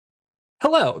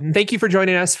Hello, and thank you for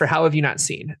joining us for How Have You Not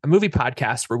Seen, a movie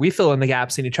podcast where we fill in the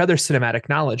gaps in each other's cinematic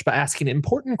knowledge by asking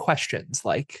important questions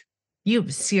like, You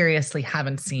seriously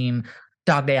haven't seen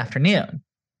Dog Day Afternoon,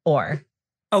 or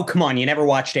Oh, come on. You never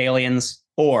watched Aliens?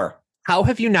 Or how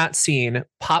have you not seen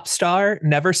Popstar,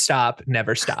 Never Stop,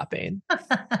 Never Stopping?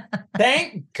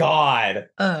 thank God.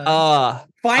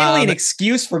 Finally, an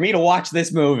excuse for me to watch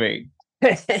this movie.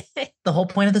 the whole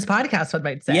point of this podcast, one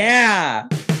might say. Yeah.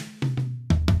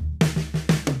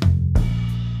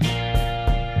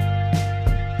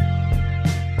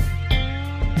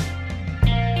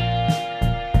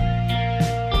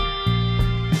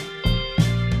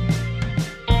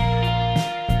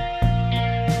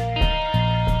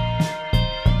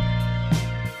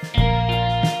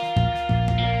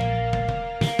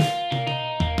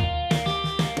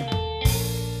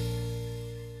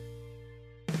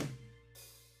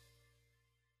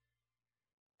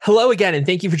 Hello again, and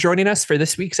thank you for joining us for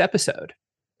this week's episode.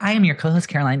 I am your co-host,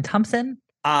 Caroline Thompson.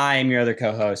 I'm your other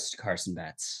co-host, Carson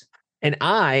Betts. And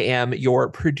I am your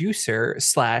producer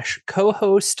slash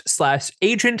co-host slash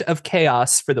agent of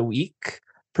chaos for the week,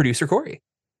 producer Corey.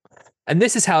 And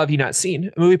this is How Have You Not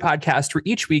Seen, a movie podcast where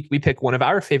each week we pick one of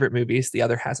our favorite movies the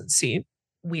other hasn't seen.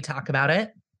 We talk about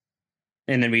it.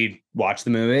 And then we watch the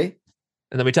movie.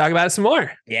 And then we talk about it some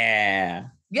more. Yeah.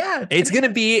 Yeah. It's going to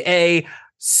be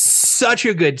such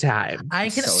a good time. I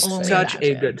can only such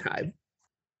imagine. a good time.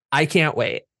 I can't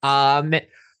wait.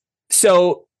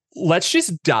 So let's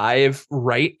just dive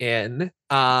right in.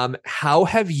 How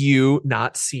have you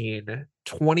not seen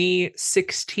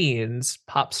 2016's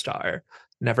Popstar?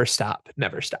 Never Stop,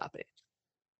 Never Stopping.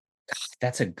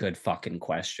 That's a good fucking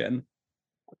question.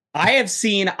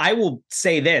 I will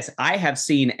say this, I have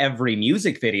seen every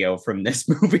music video from this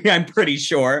movie, I'm pretty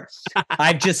sure.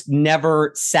 I've just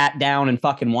never sat down and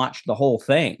fucking watched the whole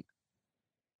thing.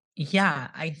 Yeah,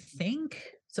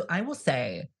 so I will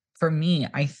say, for me,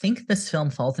 I think this film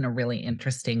falls in a really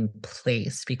interesting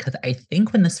place because I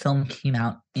think when this film came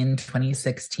out in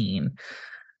 2016,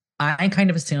 I kind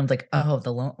of assumed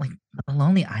the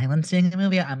Lonely Island seeing a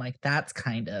movie. I'm like, that's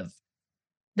kind of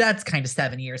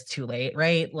 7 years too late,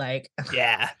 right? Like,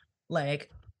 yeah, like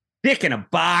Dick in a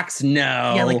Box.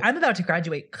 No, yeah, like I'm about to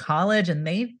graduate college, and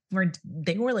they were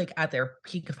like at their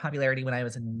peak of popularity when I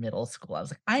was in middle school. I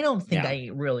was like, I don't think I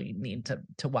really need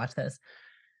to watch this.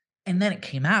 And then it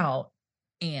came out,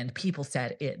 and people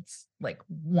said it's like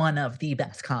one of the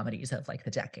best comedies of like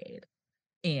the decade.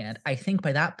 And I think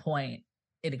by that point,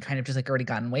 it had kind of just like already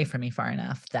gotten away from me far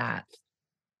enough that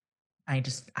I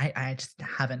just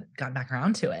haven't gotten back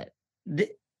around to it.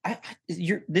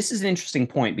 This is an interesting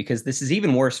point because this is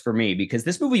even worse for me because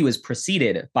this movie was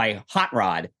preceded by Hot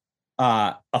Rod,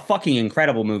 a fucking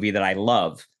incredible movie that I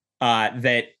love,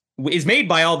 that is made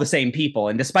by all the same people.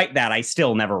 And despite that, I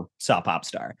still never saw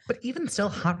Popstar. But even still,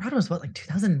 Hot Rod was what, like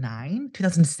 2009,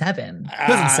 2007?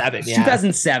 2007, yeah.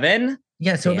 2007?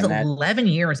 Yeah, so it was 11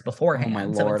 years beforehand. Oh my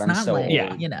Lord, so it's not so like,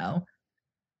 old. you know.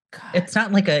 God. It's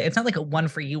not like a one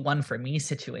for you, one for me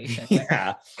situation.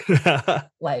 Yeah.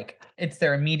 Like it's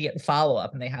their immediate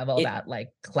follow-up and they have all that like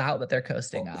clout that they're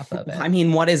coasting off of it. I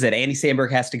mean, what is it? Andy Samberg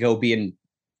has to go be in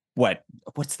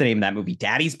what's the name of that movie?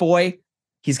 Daddy's Boy?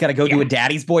 He's got to go do a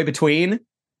Daddy's Boy between?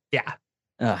 Yeah.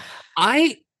 Ugh.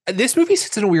 This movie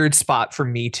sits in a weird spot for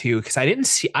me too, because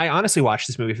I honestly watched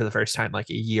this movie for the first time like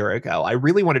a year ago. I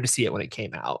really wanted to see it when it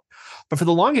came out. But for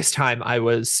the longest time, I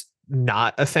was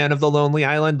not a fan of The Lonely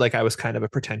Island. Like I was kind of a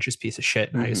pretentious piece of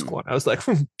shit in high school. And I was like,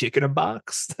 Dick in a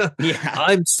Box. Yeah.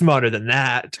 I'm smarter than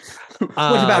that. What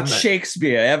about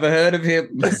Shakespeare? Ever heard of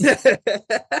him?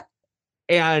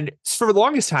 And for the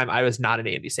longest time, I was not an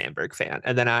Andy Samberg fan.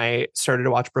 And then I started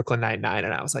to watch Brooklyn Nine-Nine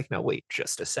and I was like, no, wait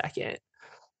just a second.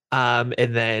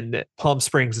 And then Palm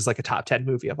Springs is like a top 10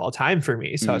 movie of all time for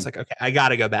me. So I was like, okay, I got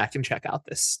to go back and check out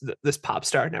this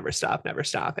Popstar, Never Stop, Never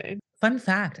Stopping. Fun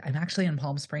fact, I'm actually in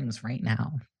Palm Springs right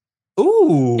now.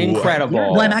 Ooh, incredible.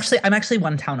 Well, I'm actually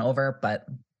one town over, but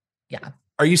yeah.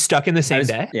 Are you stuck in the same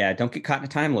day? Yeah, don't get caught in a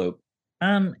time loop.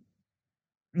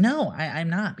 No, I'm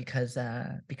not because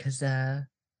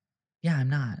yeah, I'm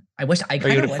not. I wish I could. Are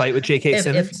you going to fight with J.K.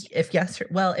 Simmons? If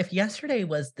yesterday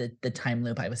was the time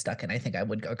loop I was stuck in, I think I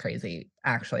would go crazy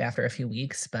actually after a few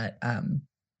weeks. But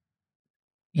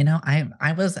you know,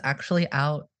 I was actually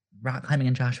out rock climbing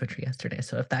in Joshua Tree yesterday.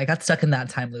 So if I got stuck in that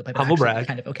time loop, I'd actually be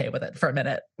kind of okay with it for a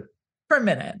minute.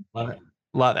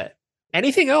 Love it.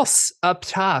 Anything else up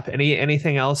top?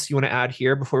 Anything else you want to add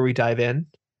here before we dive in?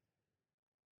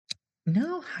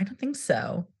 No, I don't think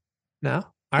so. No?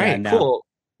 All right, cool.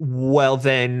 Well,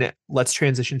 then let's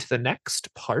transition to the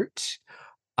next part.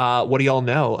 What do y'all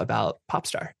know about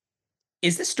Popstar?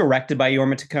 Is this directed by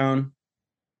Jorma Taccone?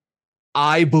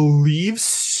 I believe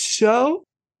so.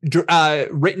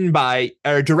 Written by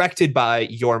or directed by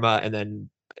Yorma and then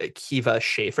Kiva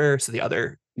Schaefer. So the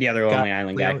other guy, Lonely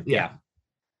Island Leo, guy. Yeah.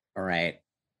 All right.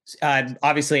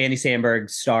 Obviously, Andy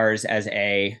Samberg stars as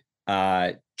a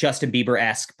Justin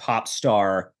Bieber-esque pop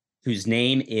star whose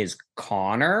name is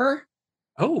Connor.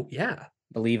 Oh, yeah. I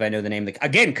believe I know the name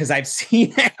again because I've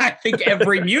seen I think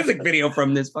every music video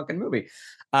from this fucking movie.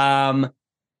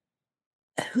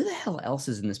 Who the hell else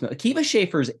is in this movie? Kiva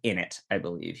Schaefer's in it, I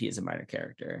believe. He is a minor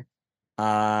character.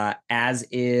 As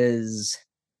is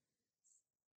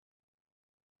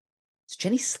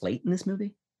Jenny Slate in this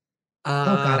movie? Oh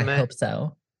God, I hope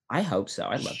so. I hope so.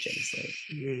 I love Jenny Slate.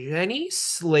 Jenny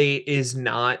Slate is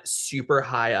not super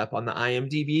high up on the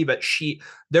IMDb, but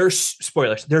there's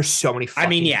spoilers. There's so many. I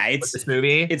mean, yeah, it's this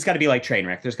movie. It's got to be like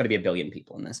Trainwreck. There's got to be a billion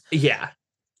people in this. Yeah.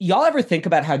 Y'all ever think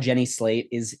about how Jenny Slate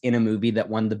is in a movie that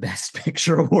won the Best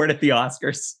Picture award at the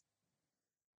Oscars?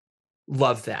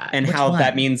 Love that. And which how one?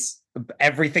 That means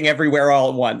everything, everywhere, all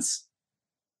at once.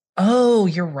 Oh,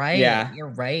 you're right. Yeah, you're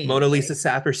right. Mona Lisa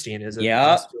Saperstein is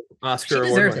Oscar she award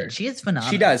deserves winner. it. She is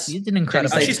phenomenal. She does. She's an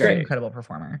incredible. She's an incredible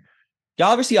performer.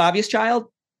 Y'all ever see Obvious Child?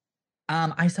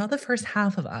 I saw the first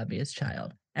half of Obvious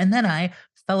Child, and then I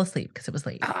fell asleep because it was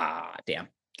late. Ah, damn.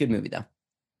 Good movie though.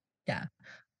 Yeah.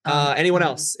 Anyone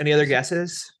else? Any other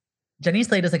guesses? Jenny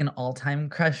Slate is like an all-time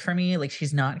crush for me. Like,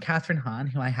 she's not Catherine Hahn,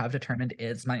 who I have determined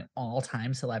is my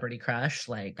all-time celebrity crush.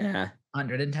 Like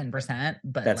 110%.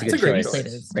 But that's like, a great Jenny choice. Slate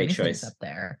is Great choice up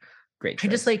there. Great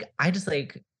choice. I just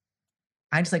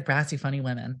like brassy, funny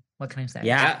women. What can I say?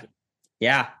 Yeah.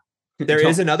 There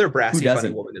is another brassy,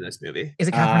 funny woman in this movie. Is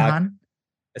it Catherine Hahn?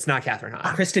 It's not Catherine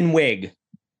Hahn. Kristen Wiig.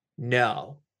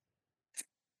 No.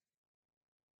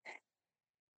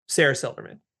 Sarah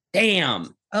Silverman.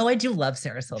 Damn. Oh, I do love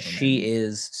Sarah Silverman. She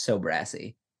is so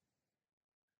brassy.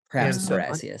 Perhaps the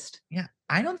brassiest. Yeah.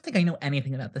 I don't think I know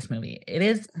anything about this movie.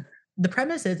 The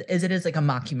premise is it is like a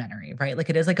mockumentary, right? Like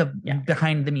it is like a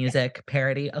behind the music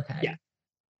parody. Okay. Yeah.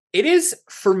 It is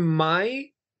for my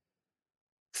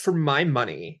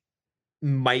money,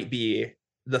 might be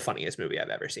the funniest movie I've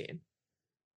ever seen.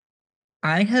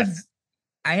 I have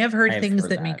heard things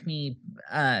that make me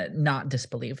not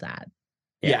disbelieve that.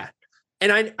 Yeah.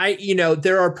 And I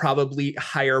there are probably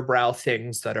higher brow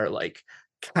things that are like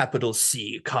capital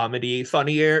C comedy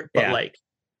funnier, but like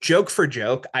joke for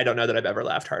joke, I don't know that I've ever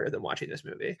laughed harder than watching this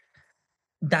movie.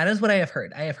 That is what I have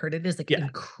heard. I have heard it is like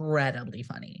incredibly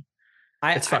funny.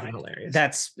 It's fucking hilarious.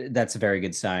 That's a very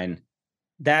good sign.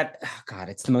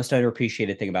 It's the most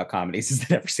underappreciated thing about comedies is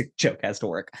that every single joke has to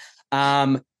work.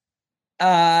 The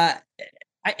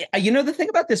thing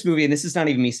about this movie, and this is not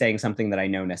even me saying something that I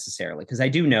know necessarily, because I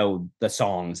do know the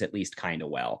songs at least kind of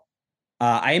well.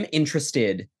 I am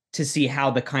interested to see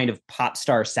how the kind of pop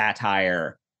star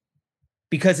satire,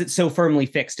 because it's so firmly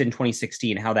fixed in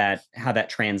 2016, how that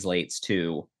translates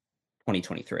to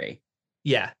 2023.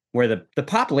 Yeah. Where the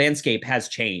pop landscape has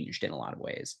changed in a lot of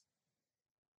ways.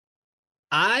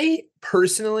 I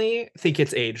personally think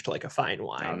it's aged like a fine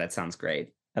wine. Oh, that sounds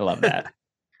great. I love that.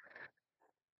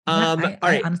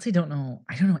 I honestly don't know.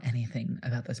 I don't know anything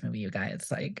about this movie, you guys.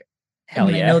 Like, I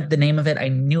know the name of it. I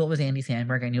knew it was Andy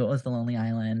Samberg. I knew it was The Lonely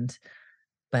Island.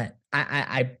 But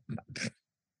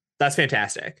that's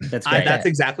fantastic. That's great. That's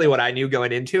exactly what I knew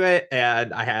going into it,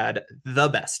 and I had the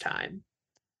best time.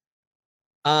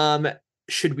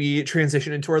 Should we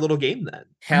transition into our little game then?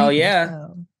 Hell yeah.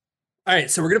 So. All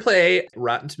right, so we're gonna play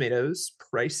Rotten Tomatoes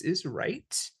Price is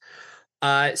Right.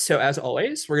 So as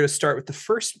always, we're going to start with the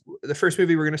first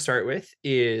movie we're going to start with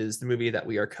is the movie that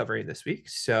we are covering this week.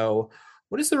 So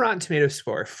what is the Rotten Tomatoes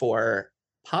score for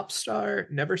Popstar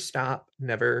Never Stop,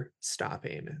 Never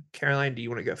Stopping? Caroline, do you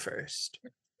want to go first?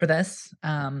 For this,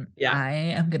 I'm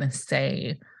going to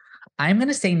say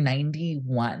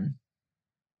 91.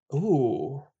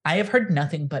 Ooh. I have heard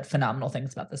nothing but phenomenal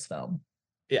things about this film.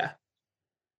 Yeah.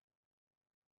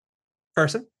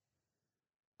 Carson?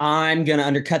 I'm going to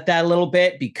undercut that a little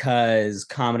bit because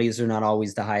comedies are not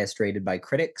always the highest rated by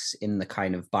critics in the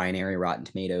kind of binary Rotten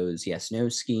Tomatoes yes-no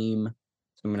scheme.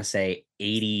 So I'm going to say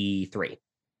 83.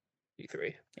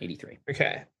 83.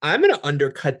 Okay. I'm going to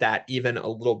undercut that even a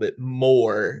little bit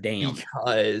more. Damn.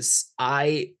 Because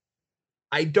I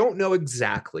don't know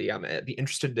exactly. I'm going to be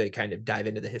interested to kind of dive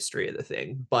into the history of the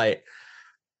thing, but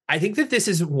I think that this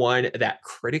is one that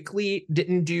critically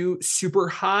didn't do super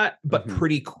hot, but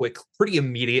pretty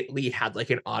immediately had like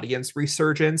an audience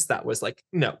resurgence that was like,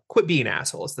 no, quit being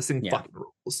assholes. This thing fucking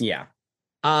rules. Yeah.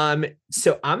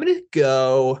 So I'm gonna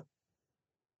go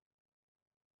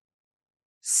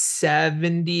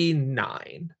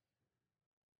 79.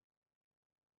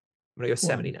 I'm gonna go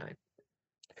 79.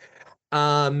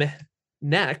 Um,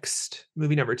 next,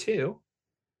 movie number 2,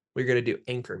 we're gonna do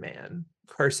Anchorman.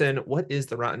 Carson, what is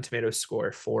the Rotten Tomatoes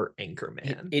score for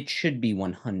Anchorman? It should be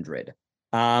 100.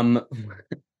 God,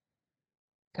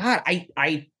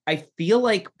 I feel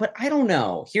like, but I don't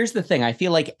know. Here's the thing. I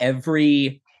feel like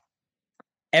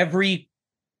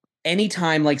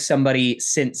anytime like somebody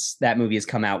since that movie has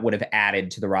come out would have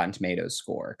added to the Rotten Tomatoes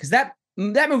score, because that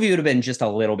movie would have been just a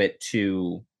little bit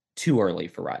too early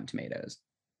for Rotten Tomatoes.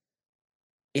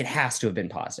 It has to have been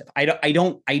positive. I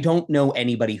don't know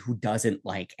anybody who doesn't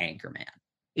like Anchorman.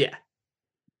 Yeah.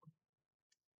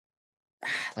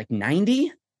 Like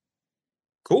 90?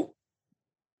 Cool.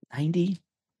 90?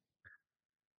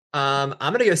 I'm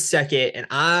gonna go second, and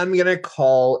I'm gonna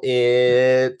call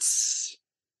it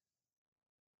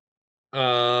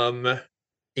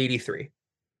 83.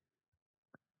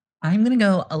 I'm gonna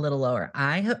go a little lower.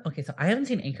 So I haven't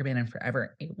seen Anchorman in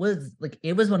forever. It was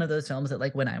one of those films that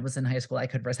like when I was in high school I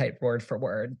could recite word for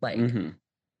word, like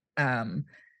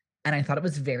and I thought it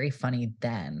was very funny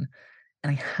then.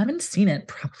 And I haven't seen it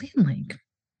probably in like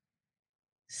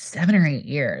 7 or 8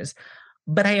 years.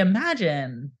 But I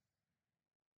imagine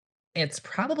it's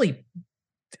probably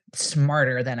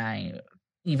smarter than I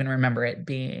even remember it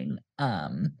being.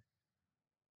 I'm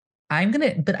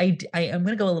gonna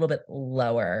go a little bit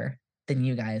lower than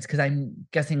you guys because I'm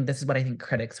guessing this is what I think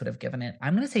critics would have given it.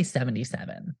 I'm gonna say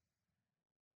 77.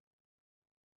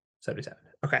 77.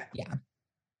 Okay. Yeah.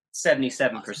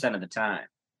 77% of the time.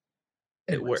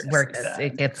 It works.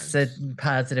 It gets a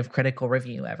positive critical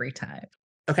review every time.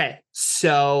 Okay,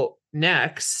 so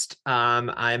next, I'm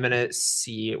gonna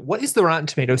see what is the Rotten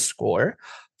Tomatoes score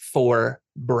for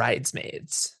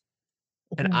Bridesmaids,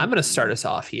 and I'm gonna start us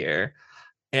off here.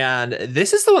 And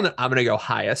this is the one that I'm gonna go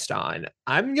highest on.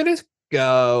 I'm gonna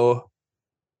go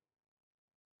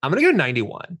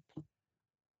 91.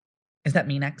 Is that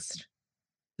me next?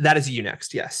 That is you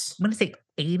next. Yes. I'm gonna say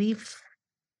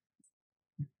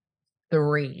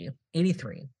 83.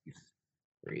 83.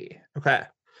 Okay.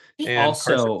 I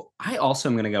also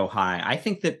am going to go high. I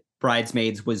think that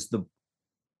Bridesmaids was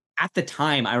at the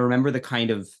time, I remember the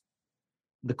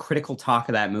critical talk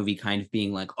of that movie kind of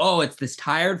being like, oh, it's this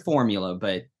tired formula,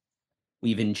 but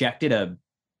we've injected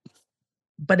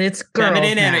but it's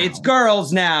girls now. It's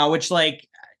girls now, which like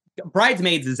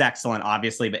Bridesmaids is excellent,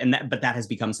 obviously, but that has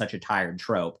become such a tired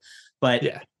trope. But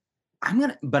yeah,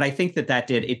 but I think that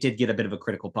did get a bit of a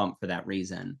critical bump for that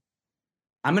reason.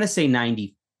 I'm going to say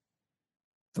 93.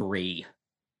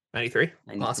 93.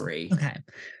 Awesome. Okay.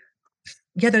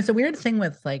 Yeah, there's a weird thing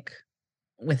with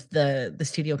the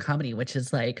studio comedy, which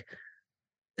is like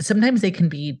sometimes they can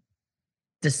be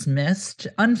dismissed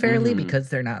unfairly because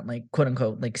they're not like quote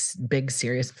unquote like big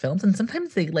serious films, and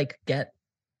sometimes they like get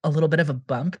a little bit of a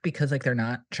bump because like they're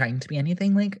not trying to be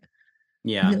anything like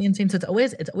really insane. So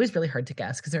it's always really hard to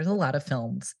guess because there's a lot of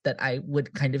films that I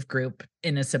would kind of group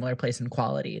in a similar place in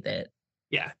quality that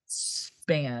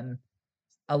span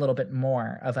a little bit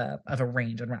more of a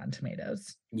range on Rotten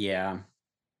Tomatoes. Yeah.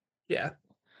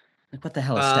 Like what the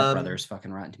hell is Step Brothers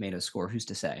fucking Rotten Tomatoes score? Who's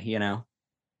to say? You know?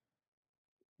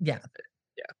 Yeah.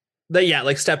 But yeah,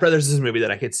 like Step Brothers is a movie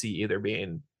that I could see either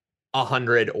being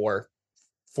 100 or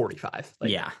 45.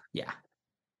 Like, yeah.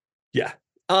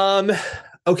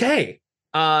 Okay.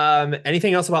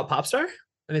 Anything else about Popstar?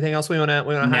 Anything else we want to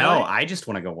highlight? No, I just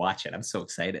want to go watch it. I'm so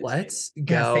excited. Let's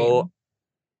go.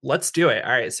 Let's do it.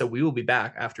 All right. So we will be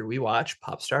back after we watch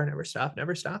Popstar Never Stop,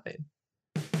 Never Stopping.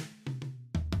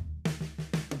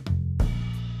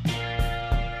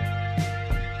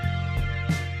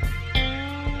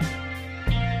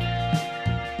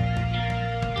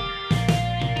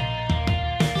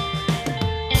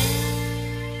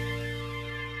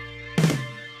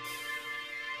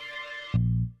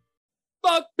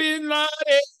 Fuck Bin Laden.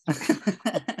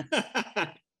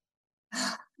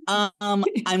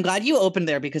 I'm glad you opened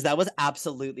there because that was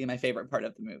absolutely my favorite part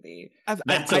of the movie.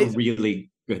 That's a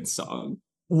really good song.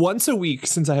 Once a week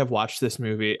since I have watched this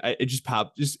movie, it just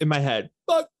popped just in my head.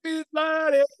 Fuck Bin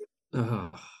Laden.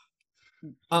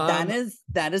 That is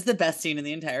the best scene in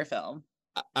the entire film.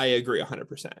 I agree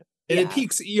 100%. And it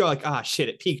peaks. You're like, shit!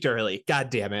 It peaked early. God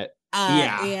damn it.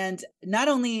 And not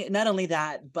only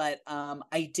that, but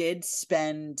I did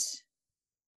spend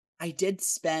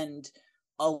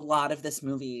a lot of this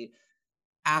movie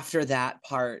after that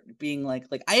part being like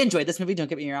I enjoyed this movie, don't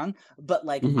get me wrong, but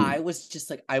like I was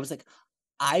like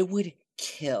I would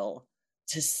kill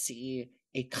to see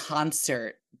a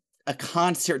concert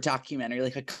documentary,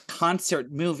 like a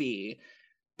concert movie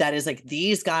that is like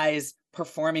these guys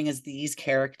performing as these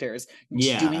characters,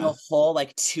 doing a whole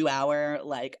like 2-hour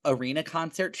like arena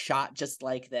concert shot just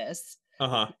like this.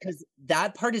 because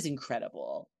that part is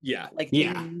incredible. Yeah. Like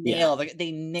Yeah.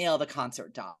 they nail the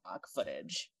concert doc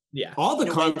footage. Yeah. All the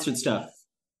concert stuff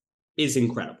is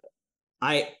incredible.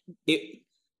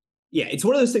 It's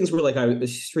one of those things where like I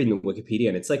was just reading the Wikipedia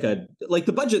and it's like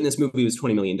the budget in this movie was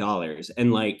 $20 million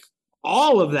and like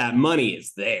all of that money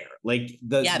is there. Like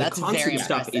the concert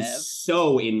stuff is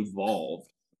so involved.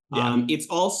 Yeah. It's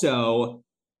also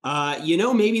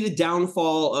maybe the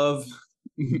downfall of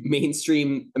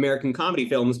mainstream American comedy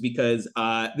films because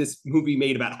this movie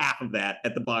made about half of that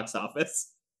at the box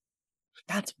office.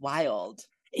 That's wild.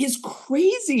 It's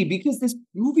crazy because this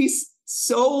movie's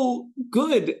so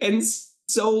good and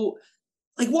so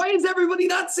like why has everybody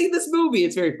not seen this movie?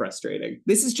 It's very frustrating.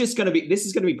 This is gonna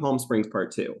be Palm Springs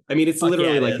Part 2. I mean, it's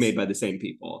literally made by the same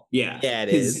people. Yeah. Yeah, it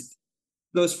is.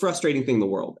 The most frustrating thing in the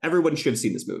world. Everyone should have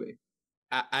seen this movie.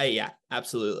 Yeah,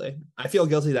 absolutely. I feel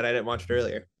guilty that I didn't watch it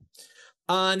earlier.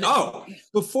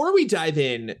 Before we dive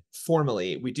in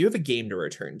formally, we do have a game to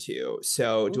return to.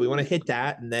 So do we want to hit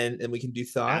that and then we can do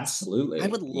thoughts? Absolutely. I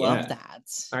would love that.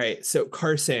 All right. So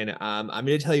Carson, I'm going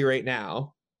to tell you right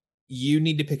now, you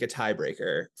need to pick a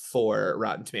tiebreaker for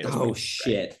Rotten Tomatoes. Oh,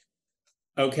 shit.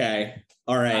 Right? Okay.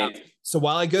 All right. So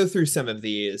while I go through some of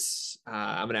these,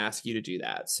 I'm going to ask you to do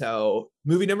that. So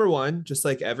movie number 1, just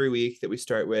like every week that we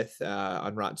start with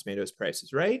on Rotten Tomatoes Price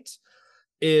is Right,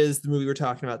 is the movie we're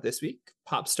talking about this week.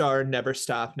 Popstar, Never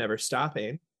Stop, Never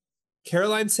Stopping.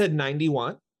 Caroline said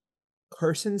 91.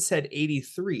 Carson said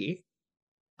 83.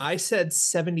 I said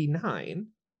 79.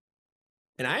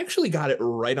 And I actually got it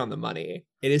right on the money.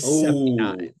 It is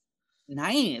 79.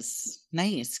 Nice.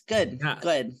 Good. Yeah.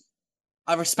 Good.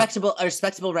 A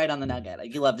respectable right on the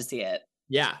nugget. You love to see it.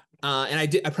 Yeah.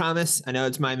 And I promise, I know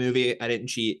it's my movie. I didn't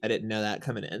cheat. I didn't know that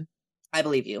coming in. I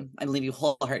believe you. I believe you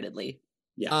wholeheartedly.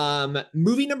 Yeah.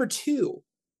 Movie number 2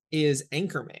 is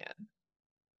Anchorman.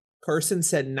 Carson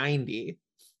said 90.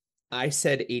 I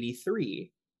said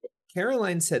 83.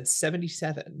 Caroline said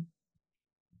 77.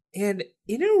 And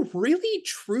in a really,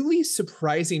 truly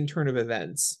surprising turn of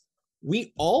events,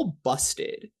 we all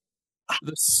busted.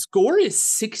 The score is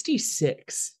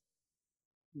 66.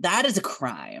 That is a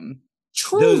crime.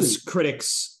 True. Those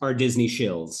critics are Disney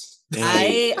shills.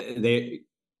 I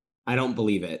don't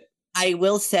believe it. I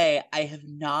will say I have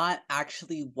not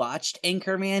actually watched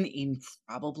Anchorman in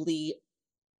probably,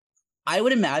 I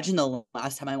would imagine the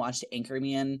last time I watched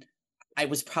Anchorman, I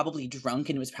was probably drunk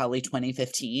and it was probably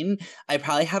 2015. I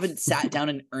probably haven't sat down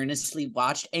and earnestly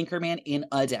watched Anchorman in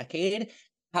a decade.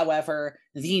 However,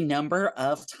 the number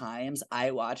of times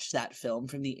I watched that film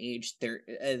from the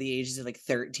ages of like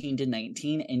 13 to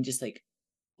 19 and just like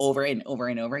over and over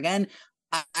and over again,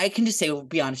 I can just say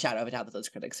beyond a shadow of a doubt that those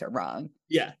critics are wrong.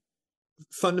 Yeah.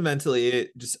 Fundamentally,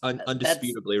 just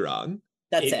undisputably wrong.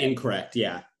 That's it. Incorrect,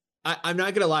 yeah. I'm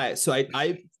not going to lie. So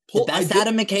I the best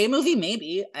Adam McKay movie?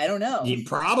 Maybe. I don't know.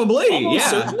 Probably, yeah.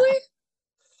 Certainly.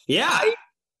 Yeah.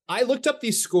 I looked up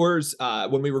these scores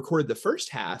when we recorded the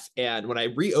first half, and when I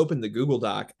reopened the Google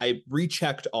Doc, I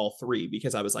rechecked all 3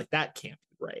 because I was like, that can't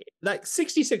be right. That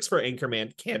 66 for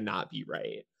Anchorman cannot be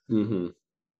right. Mm-hmm.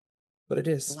 But it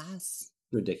is.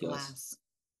 Ridiculous.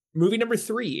 Movie number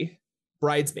 3,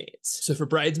 Bridesmaids. So for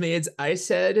Bridesmaids, I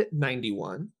said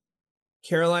 91.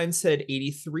 Caroline said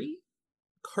 83.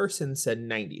 Carson said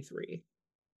 93.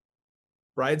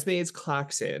 Bridesmaids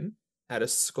clocks in at a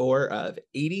score of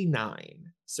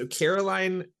 89. So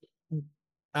Caroline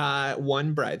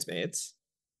won Bridesmaids.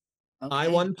 Okay. I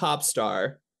won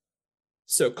Popstar.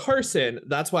 So Carson,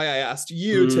 that's why I asked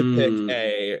you to pick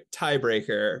a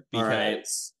tiebreaker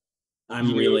because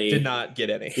I'm really did not get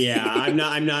any. Yeah,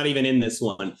 I'm not even in this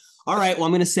one. All right, well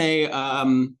I'm going to say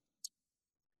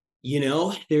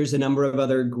there's a number of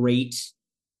other great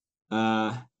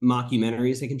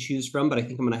mockumentaries I can choose from, but I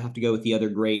think I'm going to have to go with the other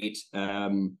great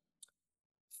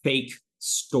fake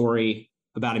story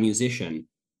about a musician.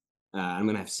 I'm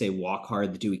going to have to say Walk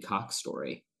Hard, the Dewey Cox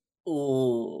story.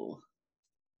 Oh,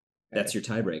 that's your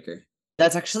tiebreaker.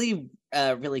 That's actually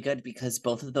really good because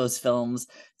both of those films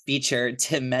feature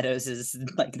Tim Meadows as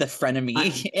like the frenemy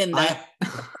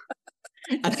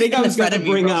I think I was going to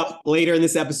bring up later in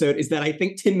this episode is that I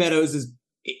think Tim Meadows is,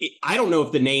 I don't know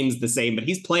if the name's the same, but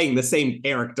he's playing the same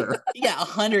character. Yeah,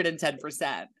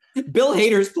 110%. Bill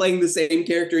Hader's playing the same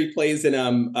character he plays in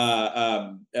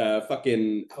what's the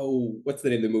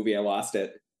name of the movie? I lost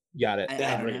it. Got it.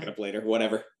 I'll bring it up later.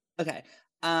 Whatever. Okay.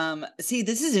 See,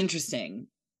 this is interesting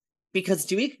because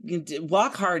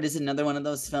Walk Hard is another one of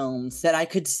those films that I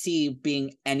could see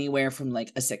being anywhere from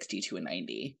like a 60 to a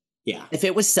 90. Yeah. If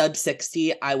it was sub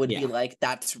 60, I would be like,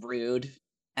 that's rude.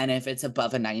 And if it's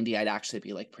above a 90, I'd actually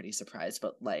be like pretty surprised.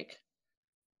 But like,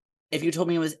 If you told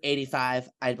me it was 85,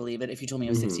 I'd believe it. If you told me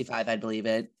it was 65, I'd believe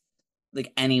it.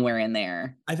 Like anywhere in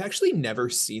there. I've actually never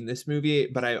seen this movie,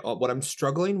 but what I'm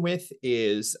struggling with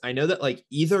is I know that like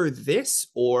either this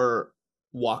or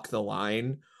Walk the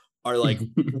Line are like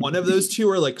one of those two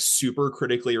are like super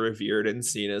critically revered and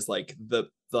seen as like the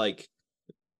like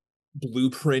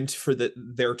blueprint for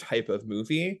their type of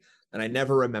movie. And I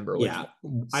never remember which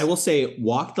ones. I will say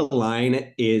Walk the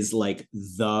Line is like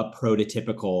the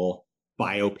prototypical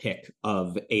biopic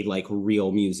of a like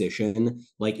real musician.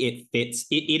 Like it fits,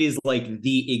 it is like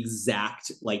the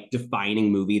exact like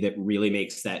defining movie that really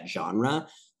makes that genre.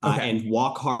 And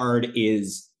Walk Hard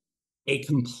is a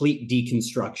complete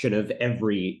deconstruction of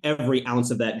every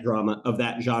ounce of that drama, of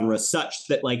that genre, such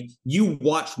that like you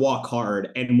watch Walk Hard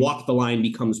and Walk the Line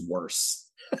becomes worse.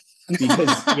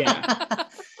 Because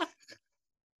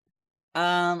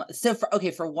So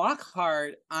for Walk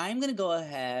Hard, I'm gonna go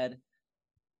ahead.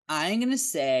 I'm gonna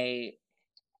say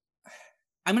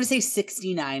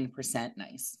 69%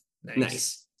 nice.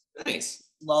 Nice.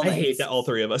 Well, I hate that all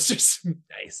three of us just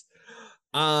nice.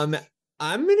 I'm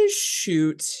gonna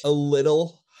shoot a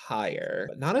little higher,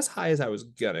 but not as high as I was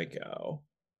gonna go.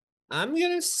 I'm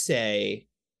gonna say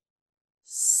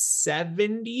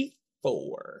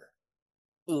 74.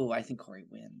 Ooh, I think Corey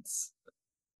wins.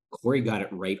 Corey got it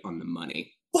right on the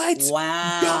money. What?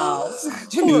 Wow.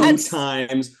 2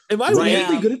 times. Am I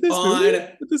really good at this movie?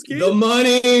 At this game? The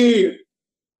money.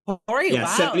 Corey, yeah,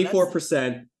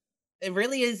 74%. It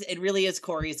really is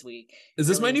Corey's week. Is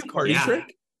this my new party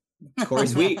trick?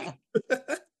 Corey's week.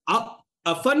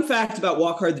 A fun fact about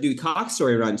Walk Hard, the Dewey Cox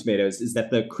Story on Rotten Tomatoes is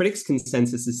that the critics'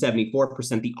 consensus is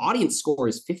 74%. The audience score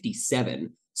is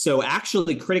 57. So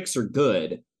actually, critics are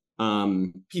good.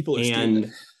 People are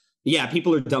stupid. Yeah,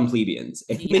 people are dumb plebeians.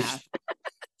 Yeah.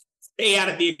 Stay out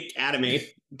of the academy.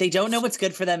 They don't know what's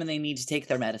good for them and they need to take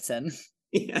their medicine.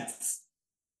 Yes.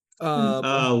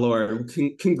 Oh, Lord.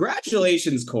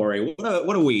 Congratulations, Corey.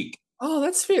 What a week. Oh,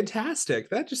 that's fantastic.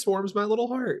 That just warms my little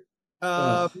heart.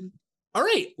 All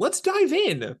right, let's dive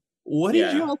in. What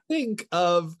did you all think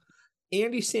of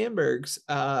Andy Samberg's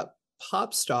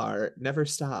Popstar, Never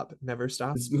Stop, Never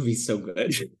Stop? This movie's so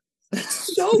good.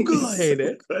 So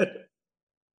good.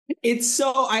 It's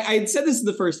so I had said this in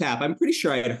the first half. I'm pretty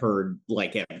sure I had heard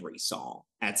like every song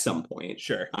at some point.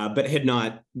 Sure. But had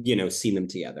not, seen them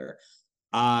together.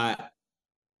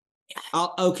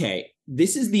 Okay.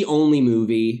 This is the only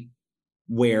movie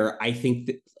where I think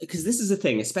that, because this is a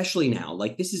thing, especially now,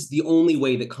 like this is the only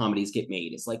way that comedies get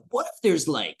made. Is like, what if there's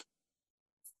like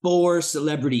 4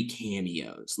 celebrity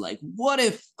cameos? Like, what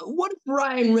if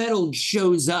Ryan Reynolds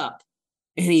shows up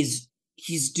and he's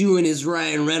doing his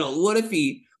Ryan Reynolds? What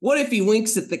if he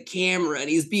winks at the camera and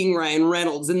he's being Ryan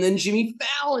Reynolds and then Jimmy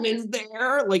Fallon is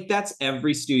there? Like, that's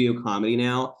every studio comedy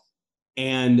now.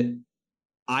 And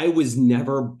I was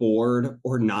never bored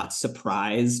or not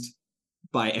surprised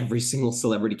by every single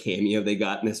celebrity cameo they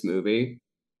got in this movie.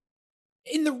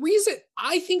 And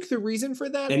I think the reason for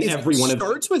that and is everyone it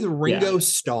starts with Ringo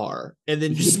Starr and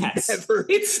then just never.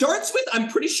 It starts with, I'm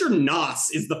pretty sure Nas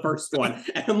is the first one.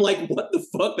 And I'm like, what the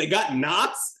fuck? They got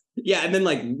Nas? Yeah, and then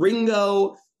like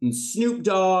Ringo and Snoop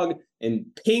Dogg and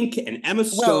Pink and Emma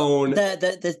Stone.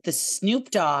 The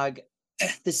Snoop Dogg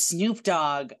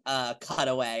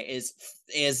cutaway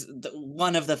is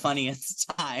one of the funniest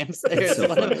times. There's so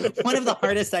one of the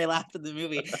hardest I laughed in the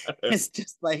movie. It's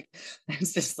just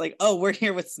like, oh, we're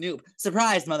here with Snoop.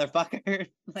 Surprise, motherfucker.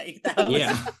 Like that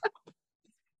was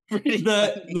pretty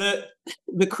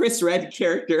the Chris Red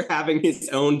character having his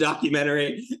own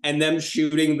documentary and them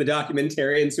shooting the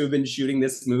documentarians who have been shooting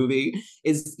this movie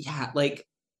is like,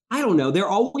 I don't know. They're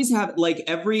always have like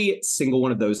every single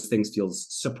one of those things feels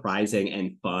surprising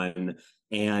and fun.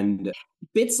 And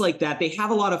bits like that, they have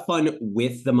a lot of fun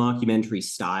with the mockumentary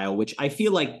style, which I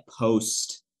feel like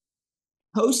post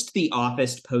The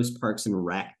Office, post Parks and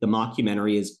Rec, the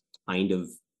mockumentary is kind of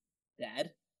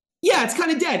dead. Yeah, it's kind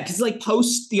of dead because like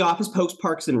post The Office, post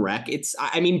Parks and Rec, it's,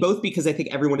 I mean, both because I think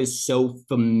everyone is so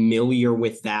familiar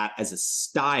with that as a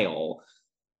style.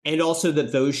 And also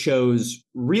that those shows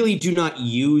really do not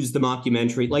use the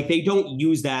mockumentary. Like they don't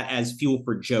use that as fuel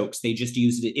for jokes. They just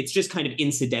use it. It's just kind of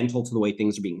incidental to the way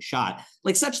things are being shot.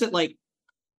 Like such that like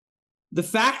the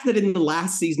fact that in the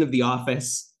last season of The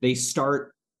Office, they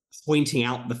start pointing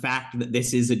out the fact that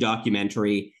this is a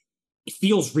documentary, it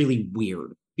feels really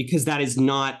weird because that is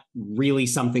not really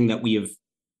something that we have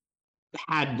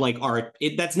had like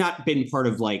that's not been part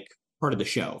of the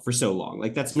show for so long.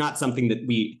 Like that's not something that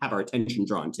we have our attention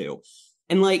drawn to.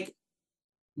 And like,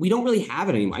 we don't really have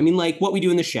it anymore. I mean, like What We Do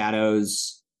in the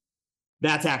Shadows,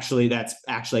 that's actually, I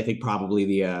think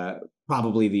probably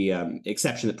probably the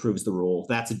exception that proves the rule.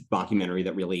 That's a documentary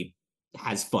that really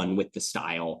has fun with the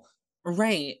style.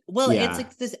 Right. Well, Yeah.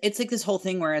 it's like this whole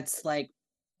thing where it's like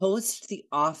post The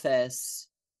Office,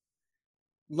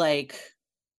 like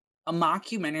a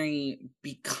mockumentary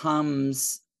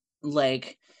becomes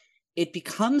like it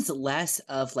becomes less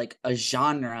of like a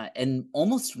genre and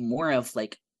almost more of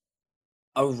like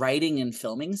a writing and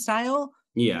filming style.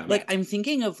 Yeah. Like I'm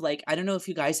thinking of like, I don't know if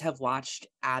you guys have watched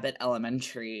Abbott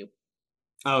Elementary.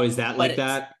 Oh, is that like it's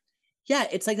that? Yeah,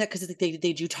 it's like that because like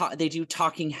they do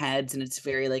talking heads and it's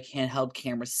very like handheld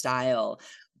camera style.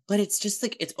 But it's just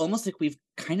like it's almost like we've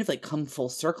kind of like come full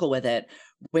circle with it,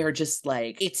 where just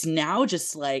like it's now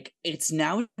just like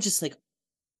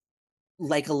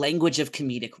a language of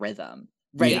comedic rhythm,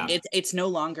 right? Yeah. It's no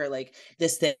longer like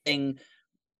this thing,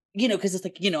 because it's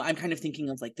like, I'm kind of thinking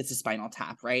of like this is Spinal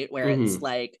Tap, right? Where it's Mhm.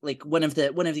 like one of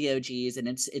the OGs, and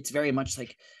it's very much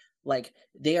like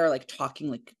they are like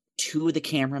talking like to the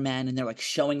cameraman, and they're like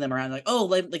showing them around, like, oh,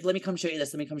 like let me come show you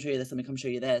this, let me come show you this, let me come show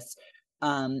you this.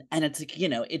 And it's like,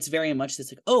 it's very much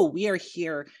this like, oh, we are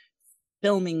here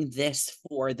filming this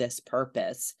for this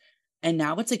purpose. And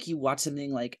now it's like you watch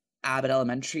something like Abbott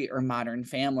Elementary or Modern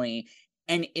Family,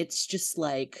 and it's just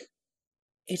like,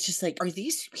 are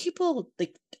these people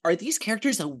like, are these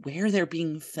characters aware they're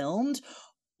being filmed,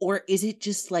 or is it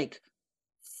just like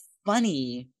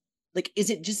funny? Like, is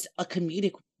it just a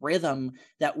comedic rhythm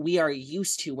that we are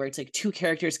used to, where it's like two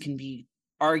characters can be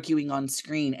arguing on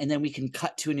screen, and then we can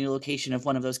cut to a new location of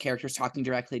one of those characters talking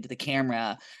directly to the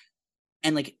camera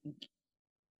and like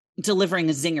delivering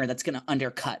a zinger that's going to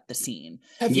undercut the scene.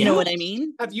 You know what I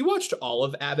mean? Have you watched all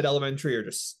of Abbott Elementary or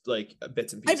just like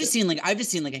bits and pieces? I've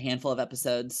just seen like a handful of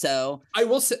episodes. So I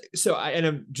will say,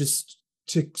 I'm just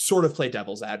to sort of play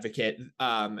devil's advocate.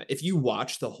 If you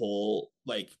watch the whole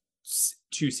like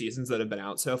 2 seasons that have been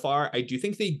out so far, I do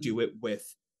think they do it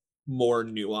with more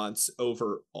nuance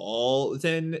overall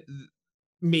than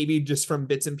maybe just from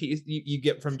bits and pieces you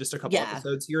get from just a couple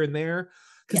episodes here and there,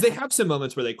 because they have some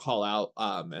moments where they call out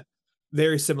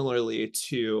very similarly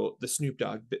to the Snoop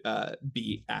Dogg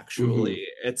beat. Actually,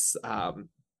 it's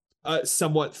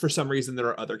somewhat, for some reason there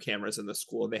are other cameras in the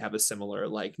school and they have a similar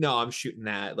like, no, I'm shooting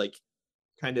that, like,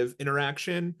 kind of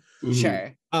interaction.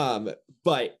 Sure.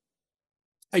 But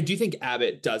I do think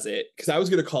Abbott does it, because I was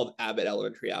going to call Abbott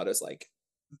Elementary out as like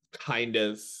kind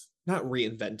of not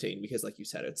reinventing, because like you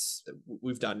said,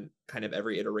 we've done kind of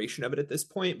every iteration of it at this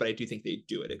point, but I do think they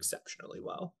do it exceptionally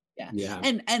well. Yeah.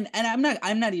 And I'm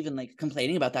not even like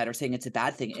complaining about that or saying it's a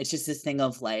bad thing. It's just this thing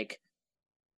of like,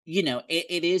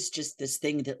 it is just this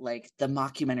thing that like the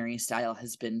mockumentary style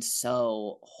has been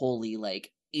so wholly like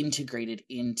integrated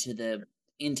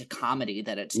into comedy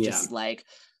that it's just like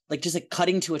just like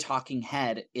cutting to a talking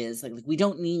head is like we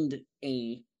don't need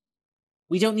a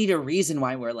reason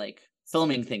why we're like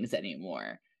filming things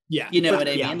anymore. Yeah. You know what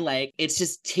I mean? Like it's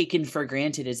just taken for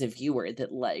granted as a viewer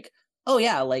that like, oh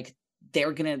yeah, like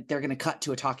they're gonna cut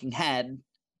to a talking head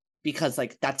because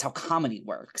like that's how comedy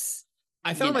works.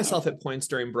 I found myself at points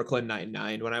during Brooklyn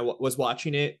Nine-Nine when I was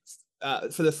watching it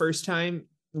for the first time,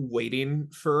 waiting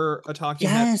for a talking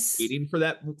head, waiting for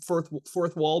that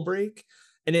fourth wall break,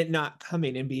 and it not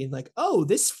coming, and being like, oh,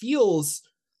 this feels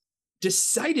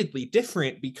decidedly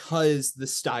different because the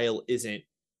style isn't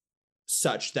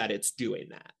such that it's doing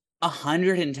that.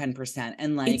 110%.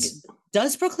 And like,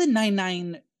 does Brooklyn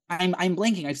Nine-Nine, I'm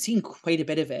blanking, I've seen quite a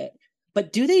bit of it,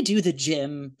 but do they do the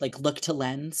Jim like look to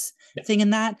lens thing in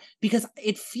that? Because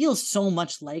it feels so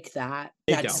much like that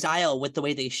style with the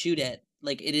way they shoot it.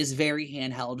 Like it is very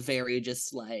handheld, very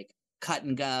just like cut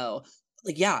and go.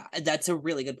 Like, yeah, that's a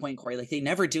really good point, Corey. Like they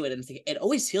never do it, and it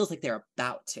always feels like they're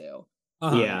about to.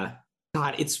 Yeah.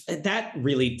 God, that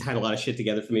really tied a lot of shit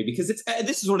together for me, because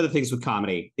this is one of the things with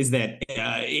comedy is that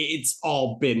it's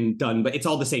all been done, but it's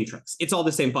all the same tricks. It's all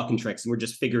the same fucking tricks, and we're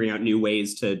just figuring out new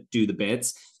ways to do the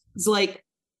bits. It's like,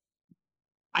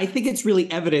 I think it's really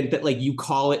evident that like you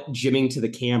call it jimming to the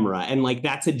camera, and like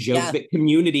that's a joke that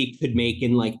Community could make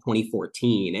in like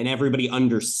 2014, and everybody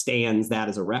understands that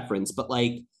as a reference. But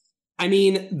like, I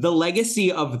mean, the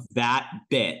legacy of that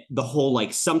bit, the whole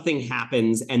like something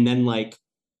happens and then like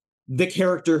the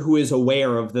character who is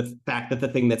aware of the fact that the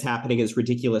thing that's happening is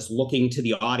ridiculous, looking to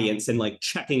the audience and like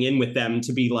checking in with them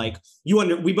to be like,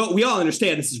 we all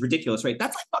understand this is ridiculous, right?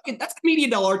 That's like that's Commedia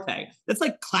dell'arte. That's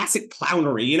like classic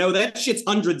clownery, that shit's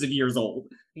hundreds of years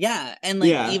old. Yeah, and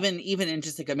like even in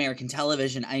just like American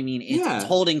television, I mean, it's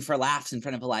holding for laughs in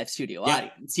front of a live studio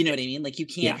audience. You know what I mean? Like you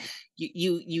can't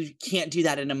you can't do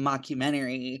that in a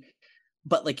mockumentary,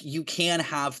 but like you can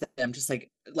have them just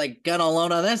like get a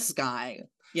load of this guy.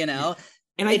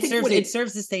 And And I think it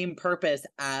serves the same purpose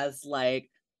as like,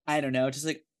 I don't know, just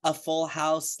like a Full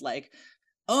House, like,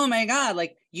 oh my God,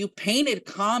 like you painted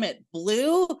Comet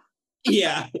blue.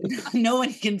 Yeah. No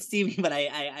one can see me, but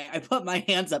I put my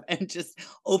hands up and just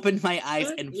opened my eyes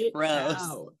and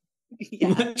froze. Yeah.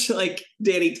 Much like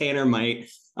Danny Tanner might.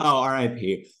 Oh,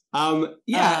 R.I.P.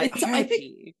 Yeah, I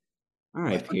think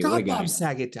R.I.P. What a guy. Bob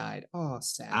Saget died. Oh,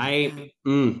 sad.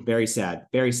 Very sad.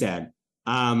 Very sad.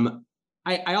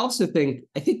 I also think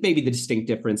maybe the distinct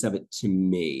difference of it to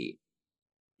me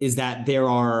is that there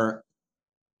are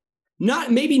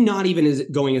not even as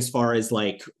going as far as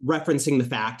like referencing the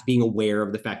fact, being aware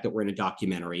of the fact that we're in a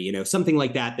documentary, you know, something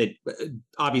like that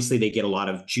obviously they get a lot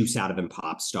of juice out of in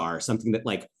Popstar, something that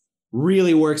like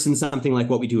really works in something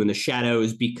like What We Do in the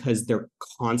Shadows, because they're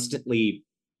constantly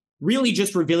really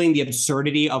just revealing the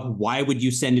absurdity of why would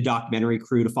you send a documentary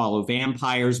crew to follow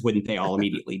vampires? Wouldn't they all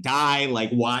immediately die?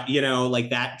 Like what, you know, like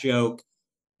that joke.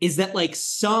 Is that like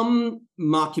some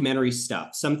mockumentary stuff,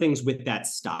 some things with that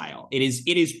style, it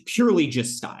is purely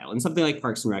just style. And something like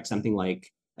Parks and Rec, something like,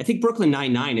 I think Brooklyn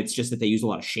Nine-Nine, it's just that they use a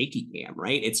lot of shaky cam,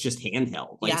 right? It's just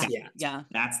handheld. Like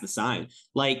that's the sign.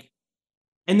 Like,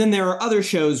 and then there are other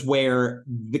shows where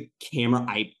the camera,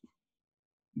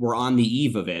 we're on the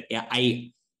eve of it.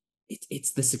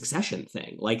 It's the Succession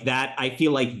thing. Like that, I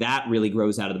feel like that really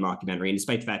grows out of the mockumentary. And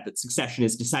despite the fact that Succession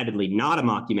is decidedly not a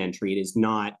mockumentary, it is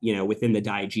not, you know, within the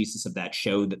diegesis of that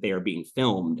show that they are being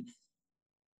filmed.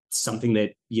 Something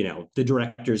that, you know, the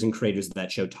directors and creators of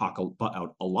that show talk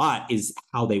about a lot is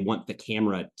how they want the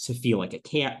camera to feel like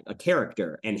a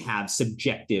character and have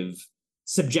subjective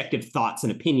thoughts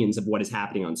and opinions of what is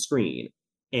happening on screen.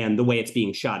 And the way it's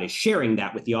being shot is sharing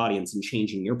that with the audience and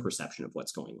changing your perception of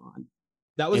what's going on.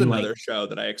 That was another show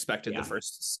that I expected the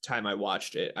first time I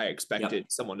watched it. I expected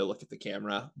someone to look at the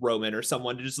camera, Roman or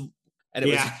someone to just, and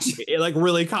it like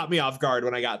really caught me off guard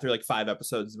when I got through like 5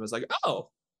 episodes and was like, oh,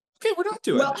 okay, we're not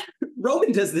doing that.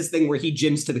 Roman does this thing where he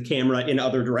gyms to the camera in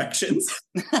other directions.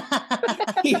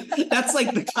 That's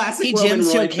like the classic. He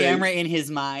gyms to a camera in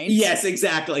his mind. Yes,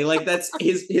 exactly. Like that's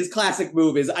his classic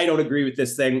move is, I don't agree with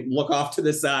this thing. Look off to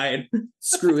the side,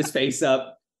 screw his face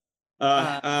up.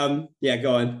 Yeah,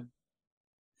 go on.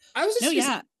 I was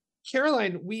just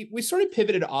Caroline, we sort of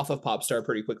pivoted off of Popstar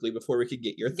pretty quickly before we could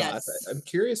get your thoughts. Yes. I'm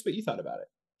curious what you thought about it.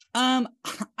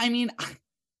 I mean,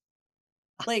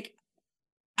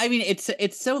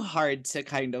 it's so hard to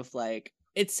kind of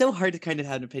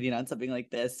have an opinion on something like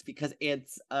this because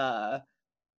it's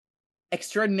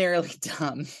extraordinarily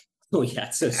dumb. Oh yeah,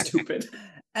 it's so stupid.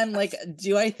 And like,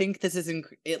 do I think this is an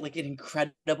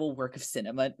incredible work of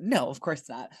cinema? No, of course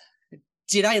not.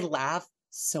 Did I laugh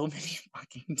so many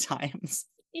fucking times?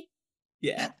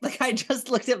 Yeah. Like I just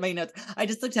looked at my notes. I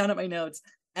just looked down at my notes,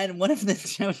 and one of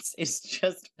the notes is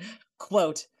just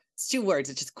quote. It's 2 words.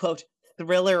 It's just quote,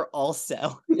 thriller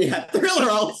also. Yeah, thriller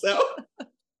also.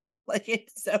 Like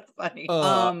it's so funny.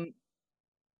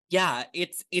 Yeah,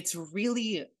 it's a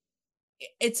really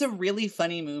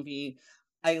funny movie.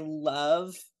 I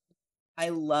love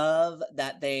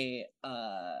that they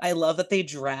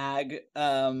drag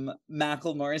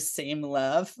Macklemore's Same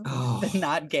Love, the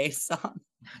Not Gay song.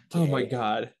 Oh my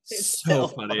God. It's so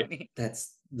funny.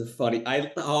 That's the funny.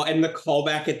 And the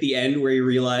callback at the end where he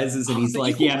realizes and he's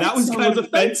like, yeah, that was kind of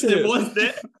offensive,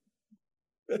 wasn't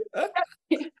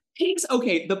it? Pink's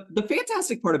okay. The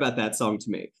fantastic part about that song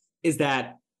to me is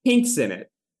that Pink's in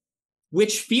it,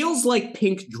 which feels like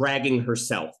Pink dragging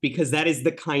herself, because that is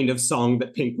the kind of song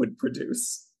that Pink would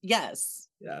produce. Yes.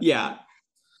 Yeah.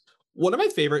 One of my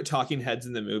favorite talking heads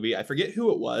in the movie, I forget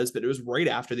who it was, but it was right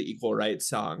after the Equal Rights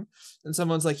song. And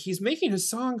someone's like, he's making a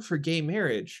song for gay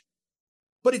marriage,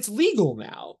 but it's legal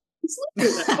now. It's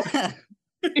legal now.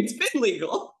 It's been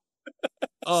legal.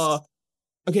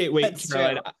 Okay, wait, that's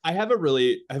Caroline. True. I have a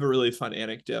really fun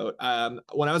anecdote.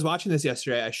 When I was watching this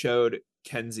yesterday, I showed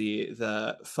Kenzie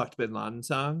the Fucked Bin Laden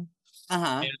song.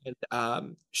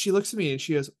 And she looks at me and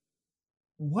she goes,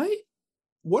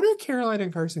 what are Caroline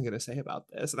and Carson going to say about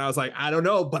this? And I was like, I don't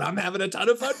know, but I'm having a ton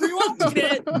of fun rewatching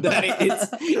it.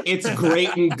 It's great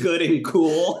and good and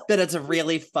cool. That it's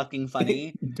really fucking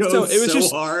funny. So it was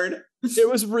just hard. It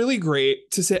was really great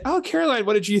to say, oh, Caroline,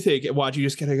 what did you think? And watch you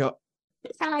just kind of go,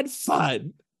 I had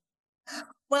fun.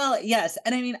 Well, yes.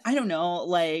 And I mean, I don't know,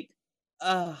 like,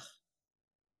 I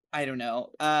don't know.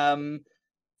 The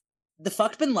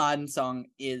Fucked Bin Laden song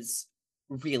is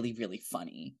really, really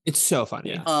funny. It's so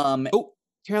funny. Oh,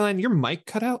 Caroline, your mic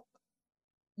cut out?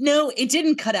 No, it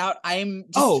didn't cut out. I'm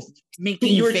just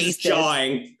making faces.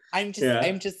 Jawing.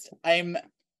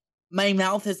 My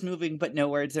mouth is moving, but no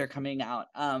words are coming out.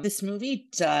 This movie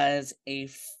does a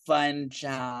fun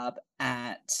job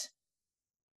at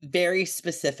very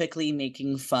specifically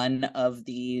making fun of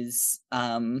these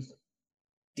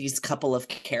couple of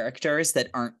characters that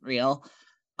aren't real,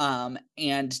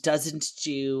 and doesn't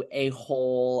do a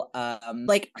whole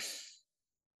like,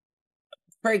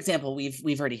 for example,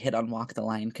 we've already hit on Walk the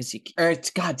Line because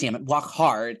God damn it, Walk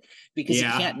Hard, because you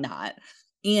can't not.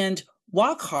 And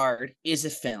Walk Hard is a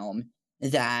film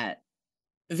that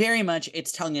very much,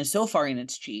 it's telling you so far in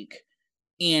its cheek.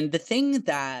 And the thing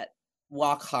that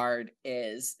Walk Hard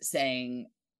is saying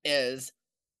is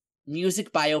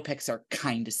music biopics are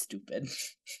kind of stupid.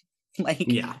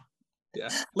 Like, yeah.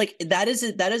 Like that is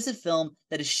a film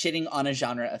that is shitting on a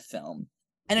genre of film.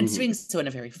 And it's doing so in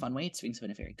a very fun way. It's doing so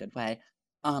in a very good way.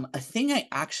 A thing I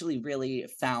actually really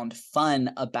found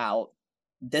fun about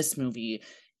this movie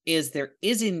is there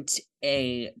isn't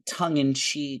a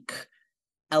tongue-in-cheek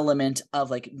element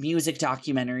of like music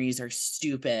documentaries are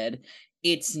stupid.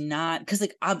 It's not, because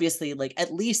like obviously, like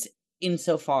at least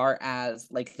insofar as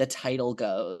like the title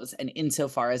goes, and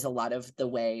insofar as a lot of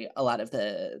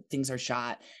the things are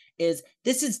shot,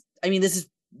 this is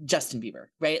Justin Bieber,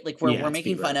 right? Like we're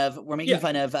making fun of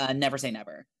Never Say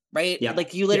Never, right? Yeah.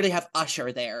 Like you literally have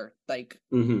Usher there, like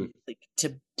like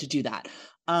to do that.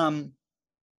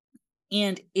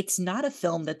 And it's not a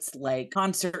film that's like,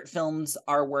 concert films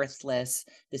are worthless,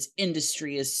 this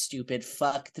industry is stupid,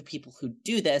 fuck the people who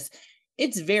do this.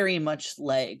 It's very much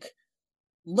like,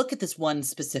 look at this one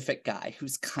specific guy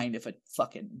who's kind of a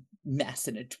fucking mess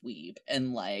and a dweeb.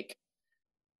 And like,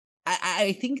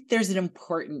 I think there's an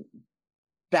important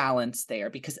balance there,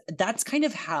 because that's kind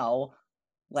of how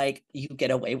like you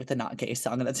get away with a not gay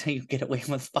song, and that's how you get away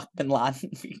with Fuck Bin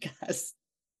Laden, because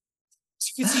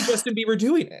you can see Justin Bieber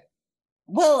doing it.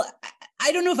 Well,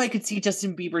 I don't know if I could see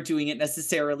Justin Bieber doing it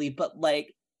necessarily, but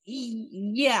like,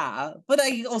 yeah, but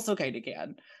I also kind of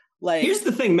can. Like, here's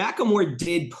the thing: Macklemore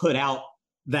did put out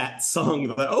that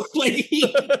song though. Like,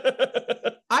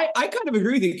 I kind of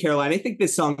agree with you, Caroline. I think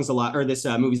this movie's a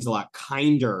lot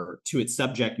kinder to its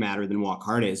subject matter than Walk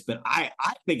Hard is. But I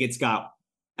think it's got.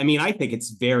 I mean, I think it's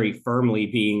very firmly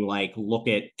being like, look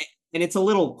at, and it's a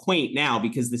little quaint now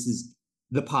because this is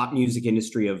the pop music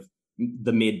industry of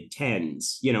the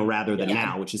mid-10s, rather than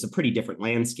now, which is a pretty different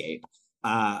landscape.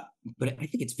 But I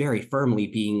think it's very firmly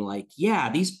being like, yeah,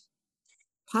 these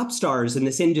pop stars in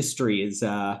this industry is it's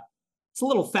a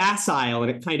little facile,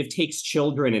 and it kind of takes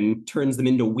children and turns them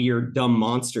into weird, dumb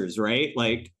monsters, right?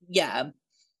 Like, yeah.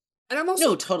 And I'm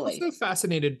also totally also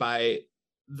fascinated by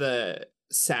the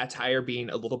satire being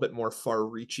a little bit more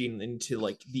far-reaching into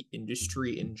like the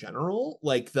industry in general,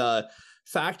 like the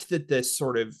fact that this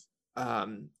sort of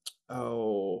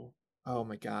oh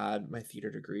my god, my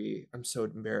theater degree, I'm so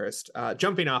embarrassed,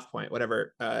 jumping off point,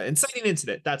 whatever, inciting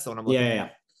incident, that's the one I'm looking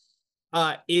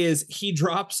at. Is he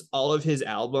drops all of his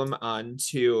album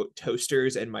onto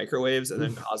toasters and microwaves and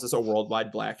then causes a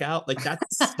worldwide blackout. Like,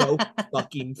 that's so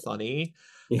fucking funny.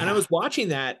 And I was watching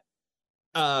that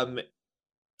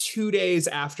 2 days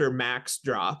after Max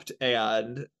dropped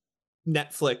and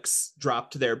Netflix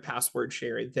dropped their password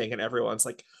sharing thing, and everyone's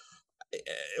like,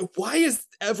 why is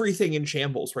everything in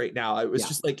shambles right now? I was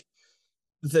just like,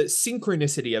 the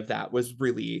synchronicity of that was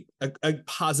really a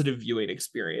positive viewing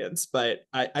experience, but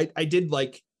I did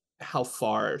like how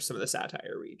far some of the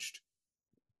satire reached.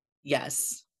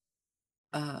 Yes.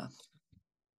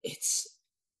 This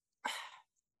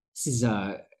is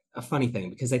a funny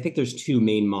thing, because I think there's two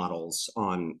main models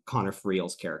on Connor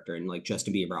Friel's character, and like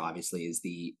Justin Bieber obviously is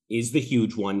the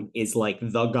huge one, is like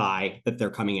the guy that they're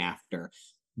coming after.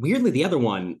 Weirdly, the other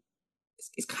one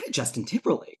is kind of Justin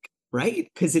Timberlake, right?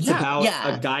 Because it's about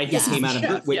a guy who came out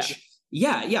of which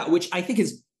I think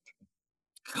is,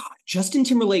 God, Justin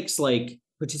Timberlake's like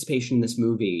participation in this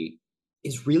movie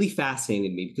is really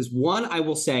fascinating to me, because one, I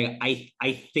will say,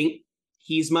 I think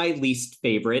he's my least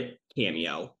favorite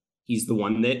cameo. He's the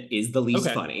one that is the least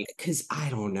funny, because I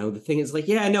don't know. The thing is, like,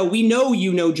 we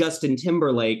know Justin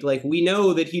Timberlake. Like, we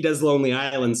know that he does Lonely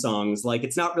Island songs. Like,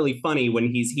 it's not really funny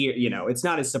when he's here. It's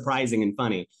not as surprising and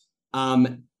funny.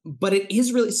 But it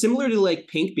is really similar to like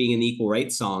Pink being an Equal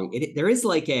Rights song. There is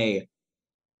like a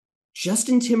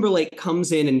Justin Timberlake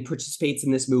comes in and participates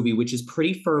in this movie, which is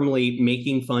pretty firmly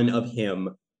making fun of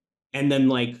him. And then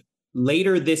like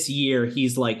later this year,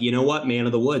 he's like, you know what, Man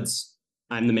of the Woods.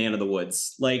 I'm the man of the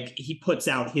woods. Like, he puts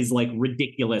out his like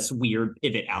ridiculous, weird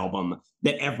pivot album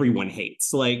that everyone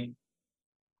hates. Like,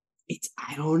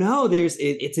 I don't know.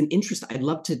 It's an interest. I'd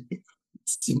love to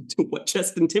listen to what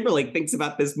Justin Timberlake thinks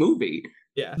about this movie.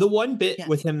 Yeah. The one bit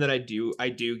with him that I do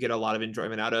get a lot of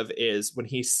enjoyment out of is when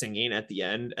he's singing at the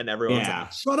end and everyone's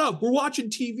like, shut up, we're watching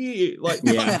TV. Like,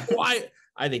 why?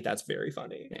 I think that's very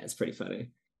funny. Yeah, it's pretty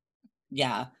funny.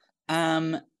 Yeah.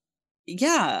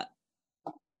 Yeah.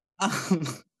 Um,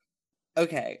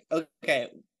 okay.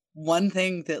 One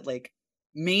thing that like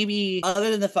maybe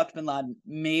other than the fuck bin Laden,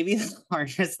 maybe the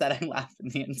hardest that I laughed in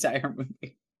the entire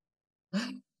movie,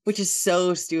 which is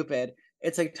so stupid.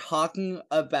 It's like talking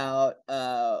about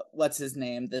what's his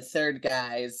name, the third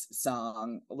guy's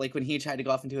song, like when he tried to go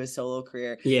off into his solo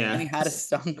career. Yeah. And he had a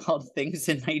song called Things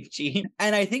in My Jeep.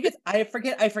 And I think it's I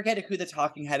forget who the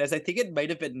talking head is. I think it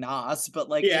might have been Nas, but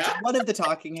like it's one of the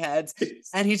talking heads.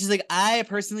 And he's just like, I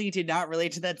personally did not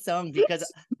relate to that song because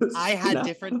I had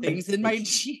different things in my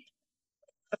Jeep.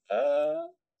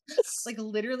 Like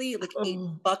literally, like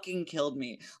it fucking killed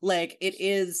me. Like it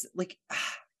is like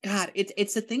God,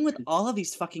 it's the thing with all of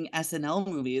these fucking SNL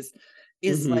movies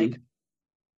is like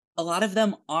a lot of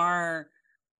them are,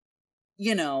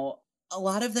 you know, a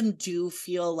lot of them do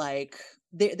feel like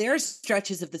there are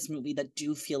stretches of this movie that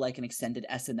do feel like an extended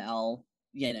SNL,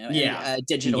 you know, and a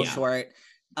digital short.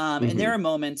 And there are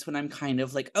moments when I'm kind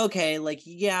of like, okay, like,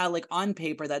 yeah, like on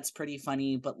paper, that's pretty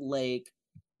funny, but like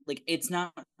it's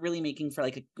not really making for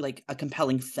like a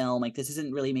compelling film. Like this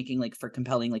isn't really making like for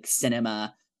compelling like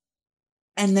cinema.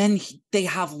 And then they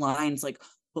have lines like,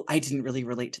 well, I didn't really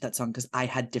relate to that song because I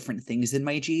had different things in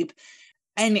my Jeep.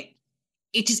 And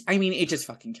it just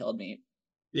fucking killed me.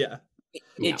 Yeah.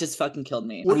 It just fucking killed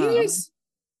me. What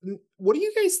do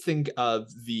you guys think of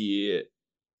the,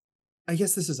 I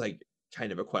guess this is like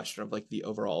kind of a question of like the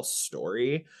overall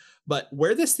story, but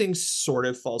where this thing sort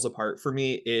of falls apart for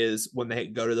me is when they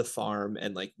go to the farm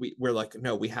and like we're like,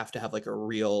 no, we have to have like a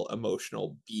real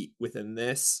emotional beat within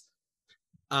this.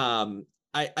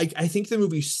 I think the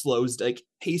movie slows like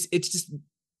pace. It's just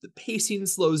the pacing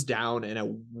slows down in a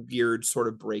weird sort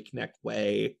of breakneck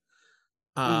way.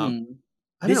 I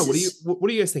don't know. What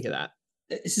do you guys think of that?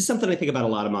 This is something I think about a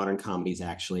lot of modern comedies,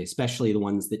 actually, especially the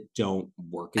ones that don't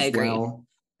work as well.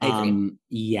 I agree.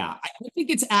 Yeah, I think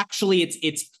it's actually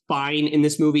it's fine in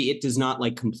this movie. It does not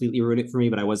like completely ruin it for me,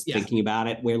 but I was thinking about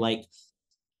it where like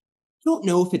I don't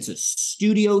know if it's a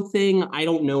studio thing. I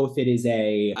don't know if it is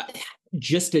a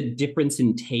just a difference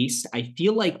in taste. I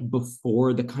feel like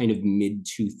before the kind of mid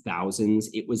 2000s,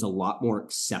 it was a lot more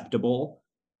acceptable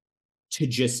to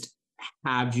just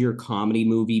have your comedy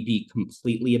movie be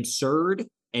completely absurd,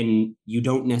 and you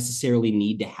don't necessarily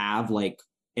need to have like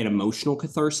an emotional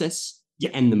catharsis to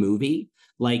end the movie.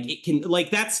 Like it can, like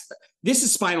this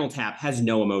is Spinal Tap has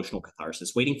no emotional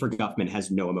catharsis. Waiting for Guffman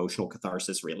has no emotional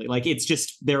catharsis, really. Like it's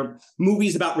just they're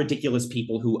movies about ridiculous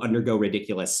people who undergo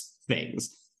ridiculous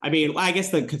things. I mean, I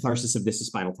guess the catharsis of This is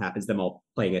Spinal Tap is them all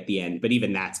playing at the end, but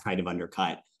even that's kind of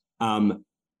undercut.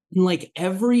 Like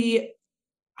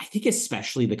I think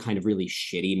especially the kind of really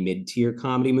shitty mid-tier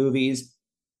comedy movies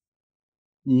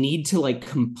need to like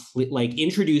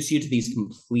introduce you to these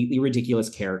completely ridiculous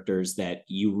characters that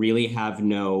you really have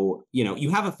no, you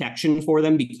have affection for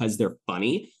them because they're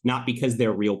funny, not because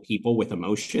they're real people with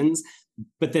emotions.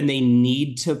 But then they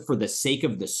need to, for the sake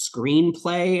of the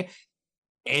screenplay,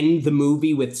 end the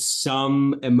movie with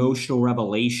some emotional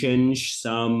revelation,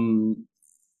 some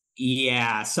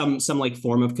like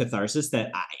form of catharsis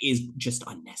that is just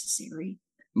unnecessary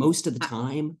most of the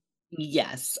time.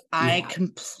 Yes, I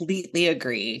completely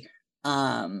agree.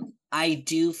 I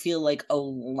do feel like a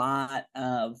lot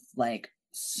of like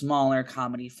smaller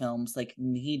comedy films like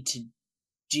need to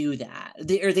do that.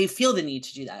 They feel the need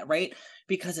to do that, right?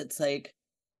 Because it's like,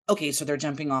 okay, so their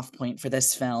jumping off point for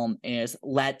this film is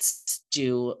let's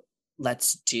do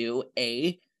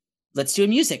a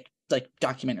music like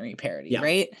documentary parody,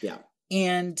 right? Yeah.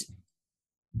 And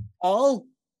all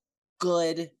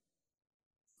good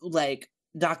like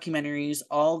documentaries,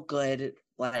 all good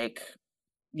like,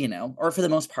 or for the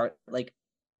most part, like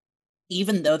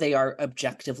even though they are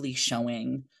objectively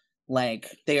showing like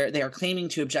they are claiming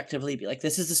to objectively be like,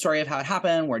 this is the story of how it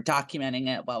happened, we're documenting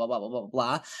it, blah blah blah blah blah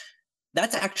blah.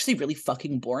 That's actually really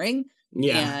fucking boring.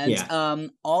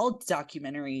 All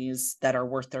documentaries that are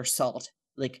worth their salt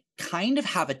like kind of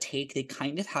have a take, they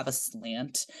kind of have a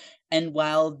slant. And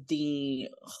while the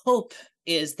hope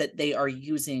is that they are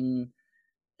using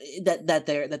that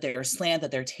their slant,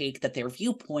 that their take, that their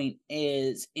viewpoint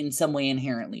is in some way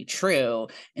inherently true,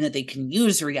 and that they can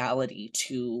use reality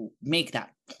to make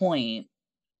that point,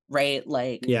 right?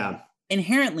 Like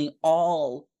inherently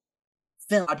all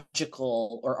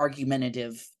logical or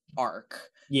argumentative arc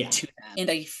to them. And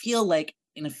I feel like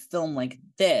in a film like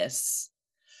this,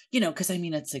 because I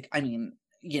mean it's like, I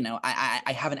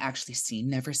haven't actually seen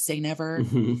Never Say Never.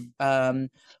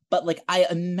 But like I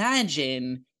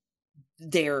imagine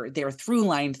their through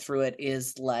line through it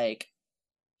is like,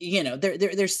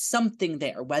 there's something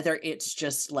there, whether it's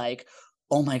just like,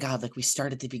 oh my God, like we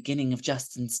start at the beginning of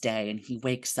Justin's day and he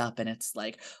wakes up and it's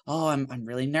like, oh, I'm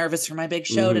really nervous for my big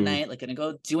show tonight, like gonna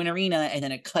go do an arena. And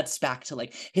then it cuts back to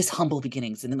like his humble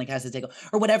beginnings and then like has his day go,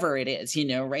 or whatever it is, you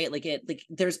know, right? Like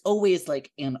there's always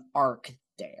like an arc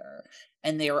there.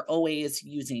 And they are always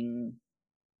using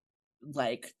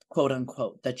like quote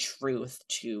unquote the truth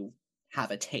to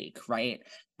have a take, right?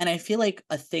 And I feel like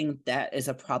a thing that is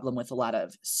a problem with a lot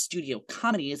of studio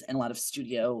comedies and a lot of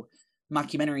studio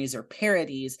mockumentaries or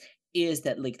parodies is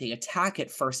that like they attack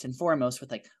it first and foremost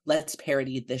with like, let's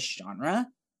parody this genre.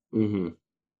 And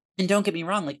don't get me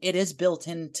wrong, like it is built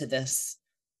into this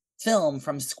film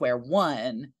from square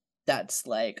one. That's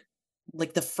like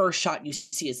the first shot you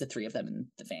see is the three of them in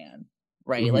the van,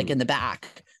 right? Like in the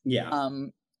back.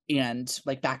 And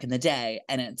like back in the day,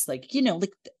 and it's like, you know,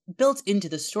 like built into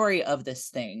the story of this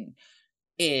thing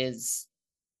is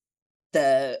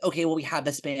okay, well, we had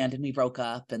this band and we broke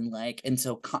up and like, and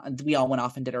so we all went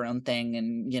off and did our own thing.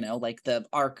 And, you know, like the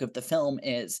arc of the film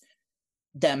is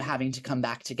them having to come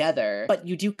back together. But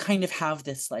you do kind of have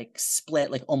this like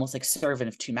split, like almost like servant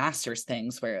of two masters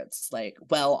things where it's like,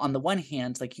 well, on the one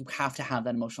hand, like you have to have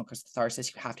that emotional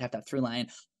catharsis, you have to have that through line.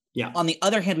 On the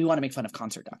other hand, we want to make fun of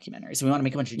concert documentaries. We want to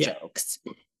make a bunch of jokes.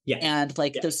 And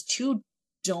like those two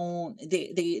don't,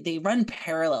 they run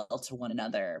parallel to one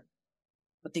another,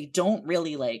 but they don't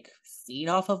really like feed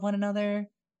off of one another.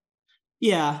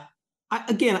 I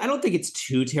don't think it's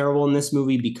too terrible in this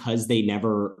movie because they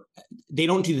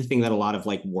don't do the thing that a lot of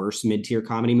like worse mid-tier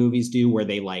comedy movies do where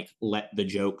they like let the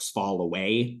jokes fall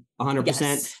away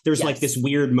 100%. There's like this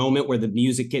weird moment where the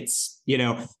music gets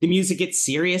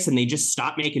serious and they just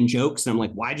stop making jokes. And I'm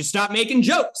like, why'd you stop making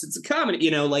jokes? It's a comedy, you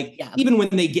know, like even when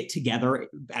they get together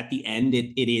at the end,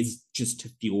 it is just to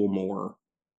fuel more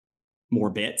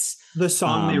bits. The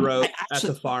song they wrote at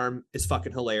the farm is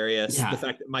fucking hilarious. The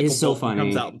fact that Michael Bolton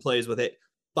comes out and plays with it,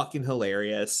 fucking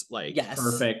hilarious. Like,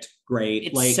 perfect, great.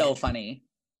 It's like, so funny.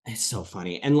 It's so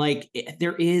funny, and like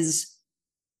there is,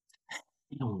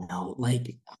 I don't know,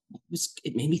 like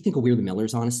it made me think of We're the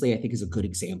Millers. Honestly, I think is a good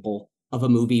example of a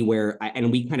movie where and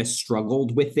we kind of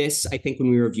struggled with this. I think when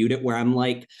we reviewed it, where I'm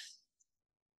like,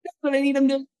 I need them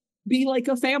to be like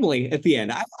a family at the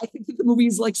end. I think that the movie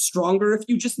is like stronger if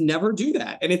you just never do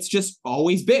that, and it's just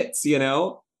always bits, you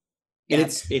know. And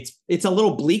it's a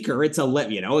little bleaker. It's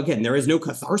you know, again, there is no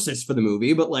catharsis for the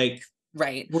movie, but like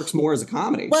works more as a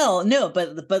comedy. Well, no,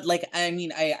 but like I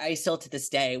mean, I still to this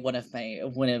day one of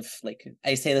like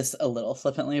I say this a little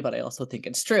flippantly, but I also think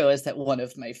it's true, is that one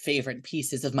of my favorite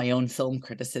pieces of my own film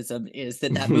criticism is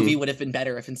that movie would have been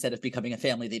better if instead of becoming a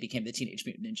family they became the Teenage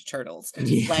Mutant Ninja Turtles.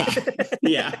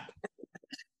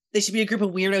 They should be a group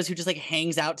of weirdos who just like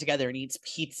hangs out together and eats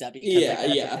pizza because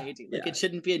that's what they do. Like it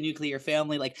shouldn't be a nuclear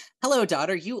family. Like, hello,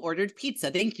 daughter, you ordered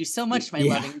pizza. Thank you so much, my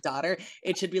loving daughter.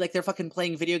 It should be like they're fucking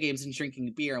playing video games and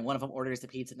drinking beer, and one of them orders the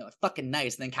pizza. No, it's fucking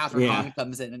nice. And then Catherine Hahn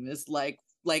comes in and is like,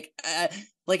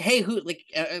 hey,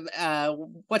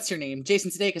 what's your name?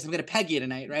 Jason Sudeikis. I'm gonna peg you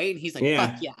tonight, right? And he's like,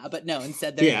 fuck yeah, but no,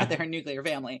 instead they're a nuclear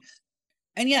family.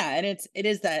 And and it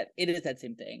is that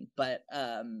same thing, but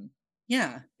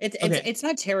it's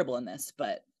not terrible in this,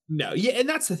 but no, and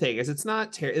that's the thing, is it's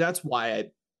not terrible. That's why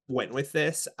I went with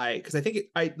this. Because I think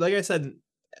like I said in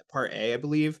part A, I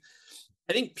believe,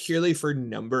 I think purely for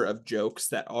number of jokes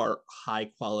that are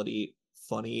high quality,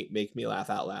 funny, make me laugh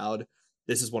out loud,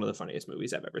 this is one of the funniest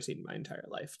movies I've ever seen in my entire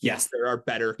life. Yes, there are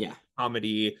better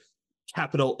comedy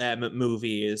capital M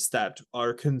movies that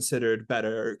are considered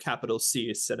better capital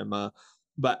C cinema.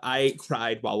 But I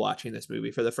cried while watching this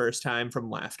movie for the first time from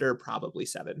laughter probably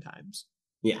 7 times.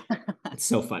 Yeah, it's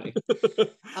so funny.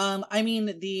 I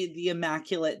mean, the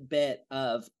immaculate bit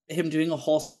of him doing a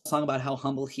whole song about how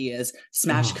humble he is,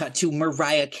 smash cut to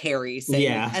Mariah Carey saying,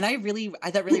 and that really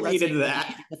resonated with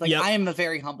me because like I am a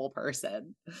very humble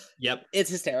person. It's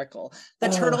hysterical. The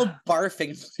turtle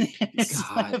barfing is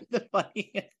one of the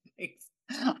funniest things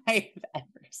I've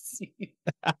ever seen.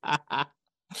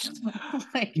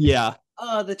 Like,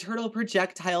 the turtle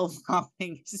projectile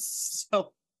bombing is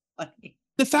so funny.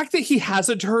 The fact that he has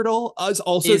a turtle is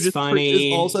also just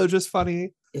funny. Is also just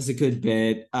funny. Is a good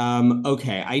bit.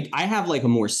 Okay, I have like a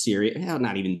more serious,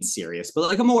 not even serious, but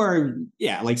like a more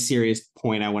like serious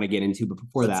point I want to get into. But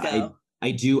before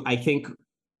I think,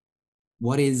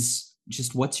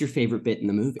 what's your favorite bit in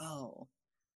the movie? Oh,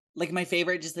 like my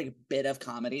favorite, just like bit of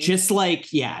comedy. Just like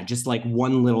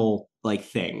one little like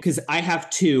thing, because I have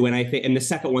 2, and I think, and the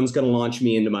second one's gonna launch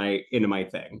me into my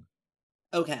thing.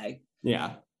 Okay.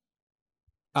 Yeah.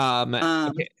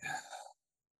 Okay.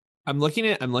 I'm looking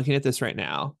at this right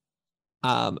now.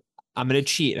 I'm gonna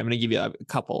cheat. I'm gonna give you a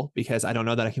couple because I don't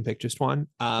know that I can pick just one.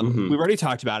 We've already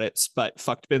talked about it, but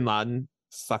fucked Bin Laden,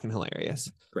 fucking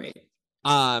hilarious. Great.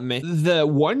 The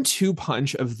 1-2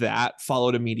 punch of that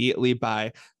followed immediately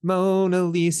by Mona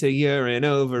Lisa, you're an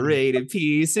overrated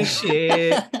piece of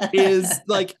shit is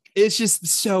like, it's just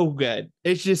so good.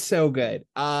 It's just so good.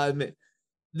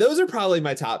 Those are probably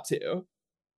my top two.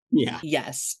 Yeah.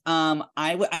 Yes.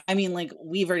 I mean, like,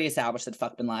 we've already established that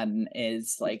Fuck Bin Laden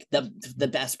is like the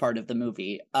best part of the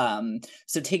movie.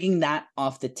 So taking that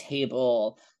off the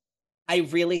table, I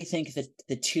really think that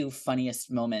the two funniest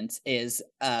moments is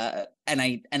and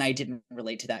I didn't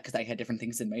relate to that because I had different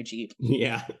things in my Jeep.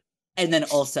 Yeah. And then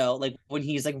also like when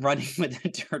he's like running with the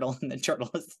turtle and the turtle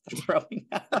is throwing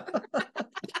up.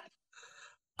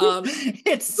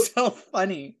 It's so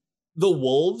funny. The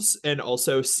wolves and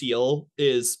also Seal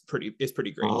is pretty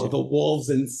great Oh, too. the wolves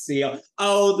and Seal.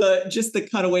 Oh, the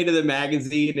cutaway to the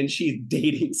magazine and she's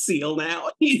dating Seal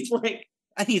now. He's like,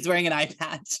 and he's wearing an eye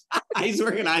patch. He's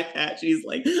wearing an eye patch. He's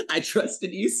like, I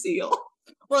trusted you, Seal.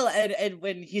 Well, and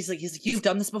when he's like, you've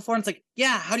done this before, and it's like,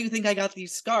 yeah, how do you think I got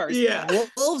these scars? Yeah.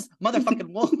 Wolves,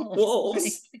 motherfucking wolves.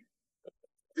 Wolves.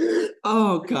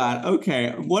 Oh God.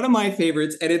 Okay. One of my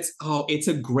favorites, and it's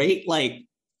a great, like,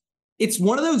 it's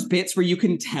one of those bits where you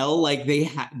can tell, like,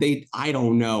 I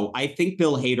don't know. I think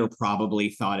Bill Hader probably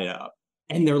thought it up.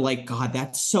 And they're like, God,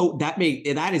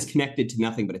 that is connected to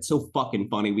nothing, but it's so fucking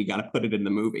funny. We got to put it in the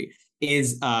movie.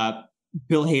 Is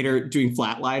Bill Hader doing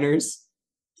Flatliners?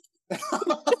 The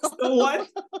one,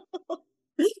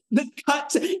 the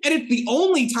cut, and it's the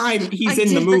only time he's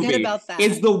in the movie.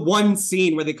 Is the one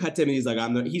scene where they cut to him and he's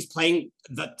like, he's playing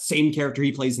the same character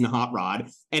he plays in Hot Rod,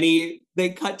 and they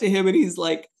cut to him and he's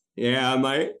like, yeah,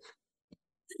 my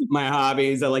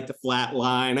hobbies, I like to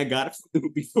flatline. I got a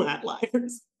movie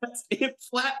Flatliners. That's it,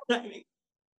 flatlining.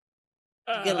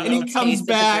 And he comes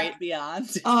back.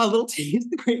 A little taste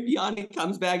of the great beyond. He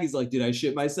comes back. He's like, did I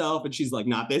shit myself? And she's like,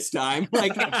 not this time.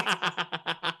 Like,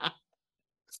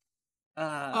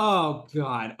 oh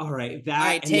God. All right. That.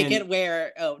 I take it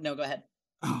where. Oh no, go ahead.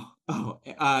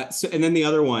 So and then the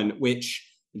other one, which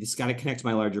this got to connect to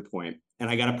my larger point, and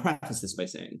I got to preface this by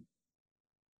saying,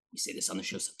 we say this on the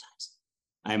show sometimes.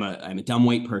 I'm a dumb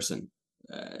white person.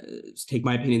 Take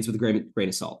my opinions with a grain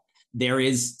of salt. There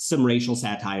is some racial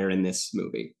satire in this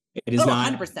movie. It is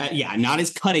not, 100%. Not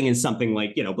as cutting as something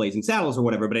like, Blazing Saddles or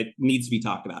whatever, but it needs to be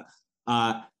talked about.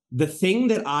 The thing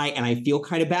that I feel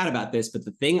kind of bad about this, but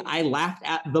the thing I laughed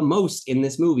at the most in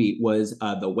this movie was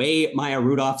the way Maya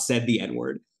Rudolph said the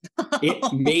N-word.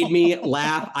 It made me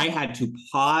laugh. I had to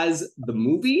pause the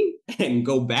movie and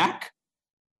go back.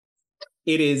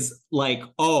 It is like,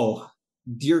 oh,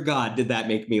 dear God, did that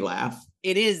make me laugh?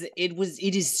 It is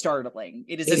startling.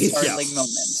 It is a startling moment.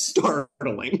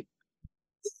 Startling.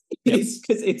 It's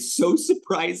because it's so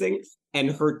surprising, and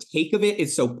her take of it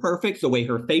is so perfect. The way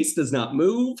her face does not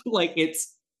move, like,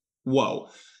 it's whoa.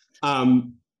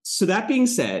 So that being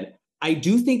said, I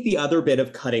do think the other bit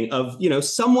of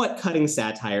somewhat cutting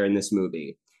satire in this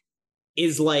movie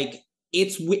is like,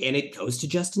 and it goes to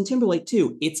Justin Timberlake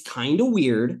too. It's kind of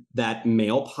weird that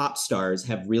male pop stars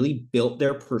have really built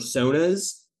their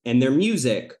personas and their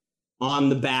music on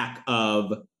the back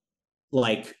of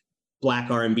like Black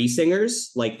R&B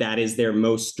singers. Like, that is their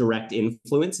most direct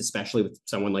influence, especially with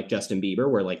someone like Justin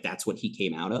Bieber, where like that's what he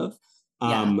came out of.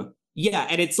 Yeah,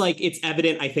 and it's like, it's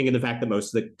evident, I think, in the fact that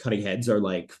most of the cutting heads are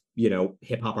like,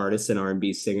 hip hop artists and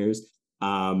R&B singers,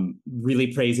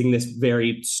 really praising this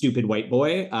very stupid white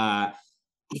boy. I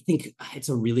think it's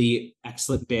a really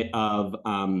excellent bit of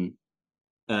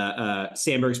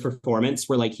Sandberg's performance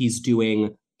where like he's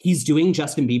doing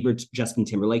Justin Bieber's Justin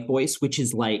Timberlake voice, which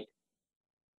is like,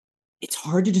 it's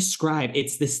hard to describe.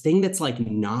 It's this thing that's like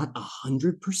not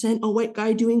 100% a white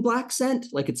guy doing black scent.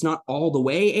 Like, it's not all the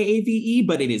way AAVE,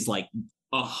 but it is like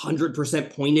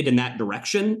 100% pointed in that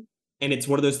direction. And it's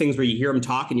one of those things where you hear him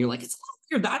talk and you're like, it's a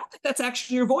little weird. I don't think that's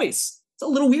actually your voice. It's a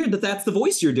little weird that that's the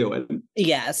voice you're doing.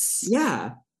 Yes.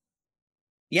 Yeah.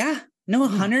 Yeah. No,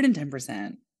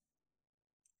 110%.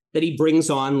 That he brings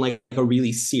on like a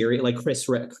really serious, like Chris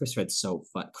Red's so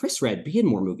fun. Chris Redd, be in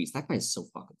more movies. That guy's so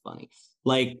fucking funny.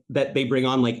 Like, that they bring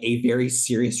on like a very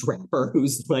serious rapper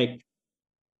who's like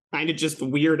kind of just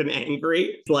weird and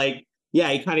angry. Like,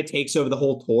 yeah, he kind of takes over the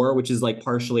whole tour, which is like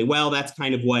partially, well, that's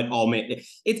kind of what all made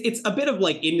it's a bit of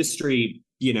like industry,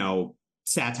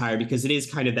 satire, because it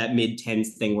is kind of that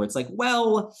mid-tens thing where it's like,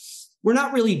 well, we're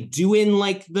not really doing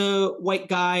like the white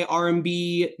guy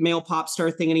R&B male pop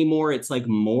star thing anymore. It's like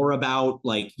more about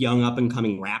like young up and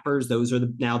coming rappers. Those are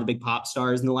now the big pop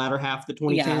stars in the latter half of the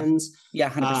 2010s. Yeah,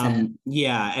 100%.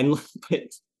 Yeah, and but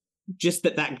just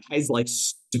that guy's like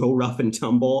so rough and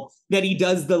tumble that he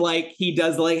does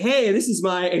hey, this is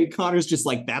my, and Connor's just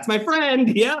like, that's my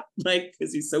friend. Yeah. Like,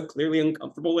 because he's so clearly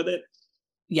uncomfortable with it.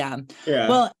 Yeah. Yeah.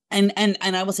 Well, and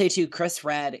I will say too, Chris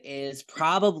Redd is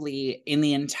probably in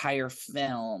the entire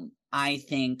film, I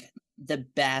think, the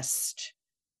best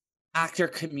actor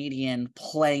comedian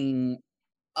playing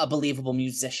a believable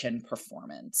musician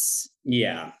performance.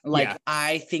 Yeah. Like, yeah.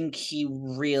 I think he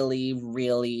really,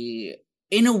 really,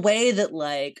 in a way that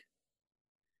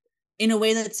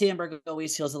Sandberg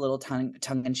always feels a little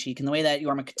tongue in cheek, in the way that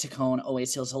Jorma Taccone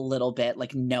always feels a little bit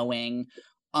like knowing.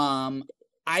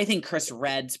 I think Chris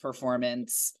Redd's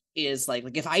performance is like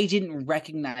if I didn't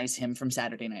recognize him from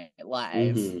Saturday Night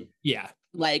Live, yeah,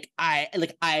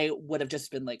 I would have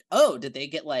just been like, oh, did they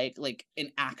get like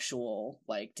an actual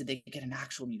did they get an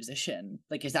actual musician?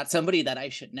 Like, is that somebody that I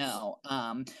should know?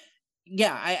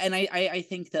 Yeah, I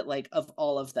think that like of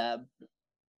all of the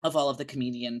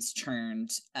comedians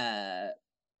turned and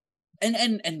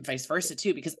vice versa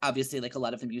too, because obviously like a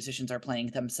lot of the musicians are playing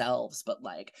themselves, but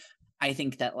like I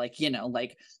think that like, you know,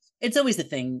 like it's always the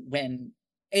thing when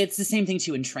it's the same thing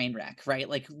too in Trainwreck, right?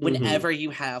 Like whenever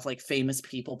you have like famous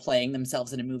people playing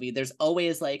themselves in a movie, there's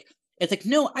always like, it's like,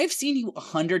 no, I've seen you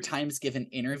 100 times give an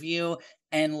interview,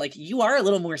 and like you are a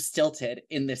little more stilted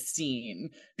in this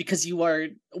scene because you are,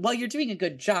 while you're doing a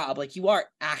good job, like you are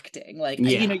acting. Like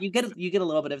you know, you get a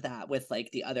little bit of that with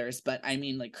like the others, but I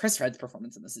mean, like Chris Redd's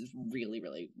performance in this is really,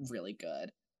 really, really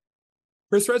good.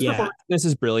 Chris Redd's performance in this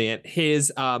is brilliant.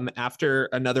 His after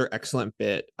another excellent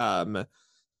bit of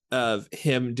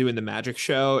him doing the magic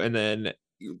show, and then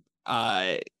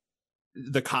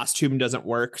the costume doesn't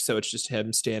work, so it's just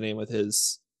him standing with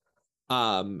his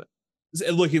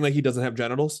looking like he doesn't have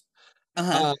genitals.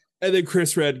 And then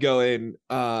Chris Redd going,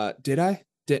 did I?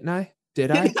 Didn't I?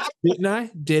 Did I? Didn't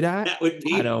I? Did I? That would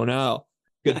be, I don't know.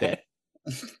 Good bit.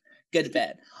 Good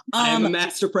bit. I am a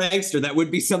master prankster. That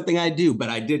would be something I do, but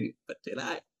I didn't. But did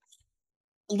I?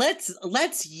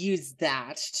 Let's use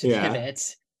that to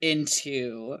pivot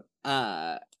into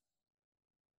a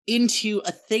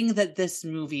thing that this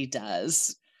movie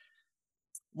does,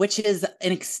 which is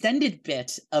an extended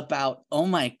bit about, oh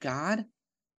my God,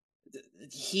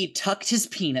 he tucked his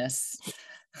penis.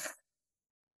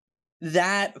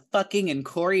 That fucking, and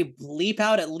Corey bleep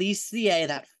out at least the A,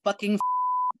 that fucking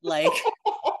like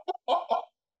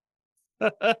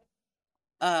leave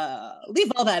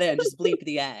all that in, just bleep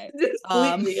the A. Just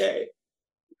bleep the A.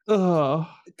 Oh,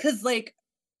 because like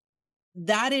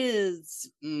that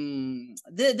is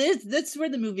that's where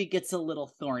the movie gets a little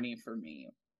thorny for me.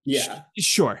 Yeah.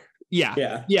 Sure. Yeah.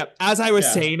 Yeah. Yeah. As I was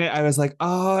saying it, I was like,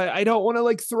 oh, I don't want to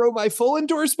like throw my full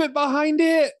endorsement behind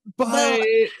it, but well,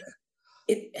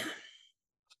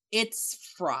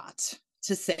 it's fraught,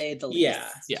 to say the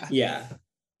least. Yeah.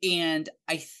 And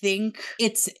I think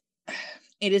it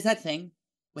is that thing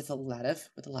with a lot of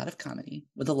comedy,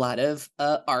 with a lot of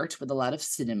art, with a lot of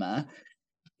cinema.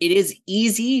 It is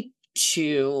easy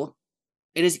to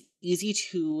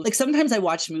like, sometimes I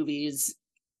watch movies,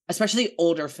 especially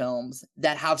older films,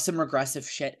 that have some regressive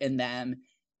shit in them,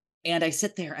 and I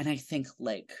sit there and I think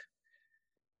like,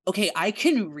 okay, I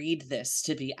can read this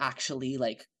to be actually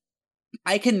like,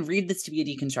 I can read this to be a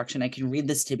deconstruction, I can read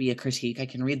this to be a critique, I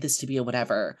can read this to be a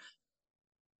whatever,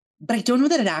 but I don't know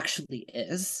that it actually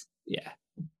is. Yeah.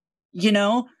 You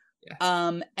know?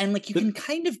 Yeah. And like you can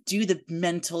kind of do the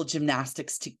mental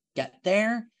gymnastics to get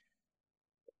there.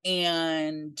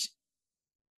 And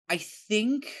I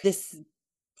think this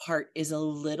part is a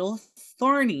little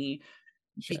thorny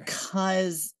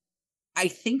because I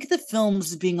think the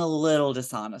film's being a little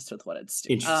dishonest with what it's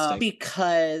doing.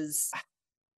 Because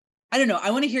I don't know,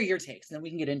 I want to hear your takes and then we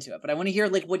can get into it, but I want to hear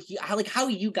like how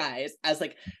you guys as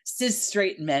like cis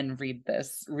straight men read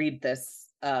this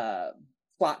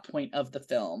plot point of the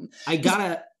film. Sorry, go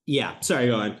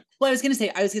on. Well, I was gonna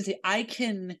say I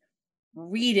can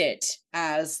read it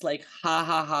as like, ha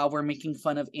ha ha, we're making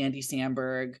fun of Andy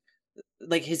Samberg,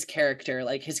 like his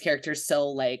character's so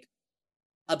like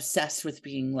obsessed with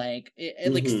being like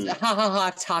like ha ha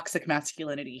ha, toxic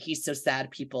masculinity, he's so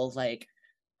sad people like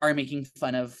are making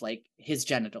fun of like his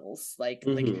genitals, like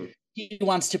he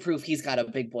wants to prove he's got a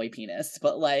big boy penis.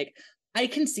 But like I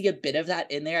can see a bit of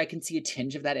that in there, I can see a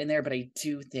tinge of that in there, but I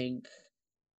do think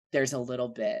there's a little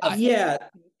bit of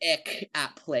ick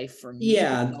at play for me.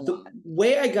 Yeah, the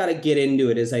way I gotta get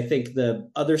into it is I think the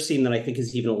other scene that I think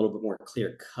is even a little bit more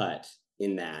clear cut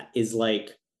in that is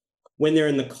like when they're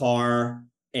in the car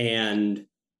and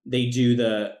they do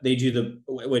the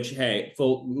which, hey,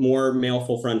 more male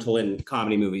full frontal in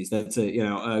comedy movies, that's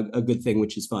a good thing,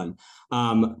 which is fun.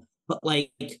 But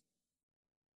like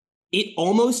it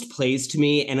almost plays to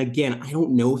me, and again, I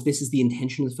don't know if this is the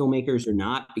intention of the filmmakers or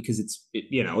not, because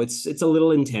it's a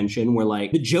little intention where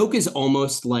like the joke is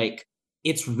almost like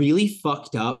it's really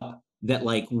fucked up that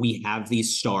like we have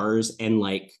these stars and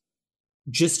like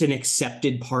just an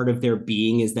accepted part of their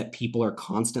being is that people are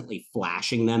constantly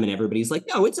flashing them and everybody's like,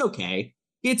 no, it's okay.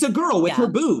 It's a girl with her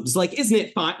boobs. Like, isn't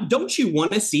it fine? Don't you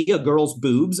want to see a girl's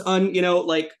boobs on,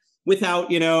 like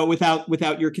without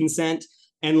your consent?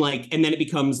 And like, and then it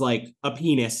becomes like a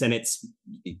penis and it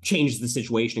changes the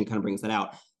situation and kind of brings that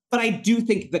out. But I do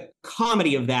think the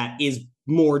comedy of that is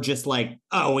more just like,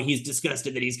 oh, he's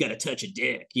disgusted that he's got to touch a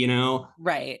dick,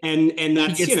 Right. And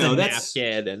that's, he gets the that's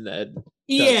napkin and then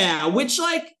which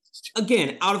like,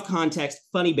 again, out of context,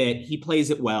 funny bit, he plays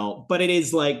it well, but it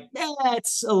is like,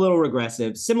 that's a little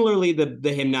regressive. Similarly,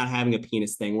 the him not having a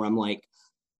penis thing where I'm like,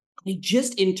 I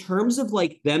just, in terms of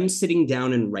like them sitting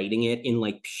down and writing it in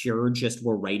like pure, just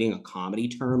we're writing a comedy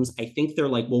terms, I think they're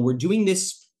like, well, we're doing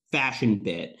this fashion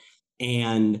bit.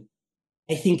 And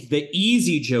I think the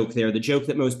easy joke there, the joke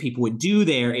that most people would do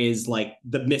there is like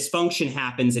the misfunction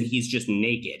happens and he's just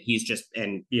naked. He's just,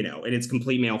 and it's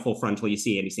complete male full frontal. You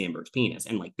see Andy Samberg's penis.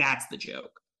 And like, that's the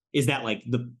joke, is that like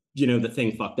the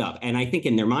thing fucked up. And I think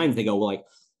in their minds, they go,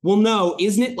 well, no,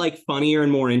 isn't it like funnier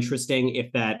and more interesting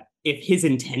if his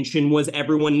intention was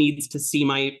everyone needs to see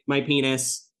my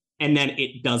penis and then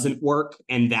it doesn't work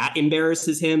and that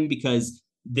embarrasses him because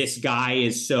this guy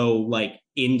is so like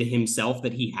into himself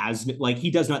that he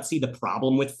does not see the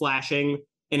problem with flashing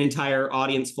an entire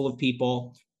audience full of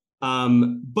people.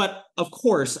 But of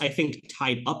course, I think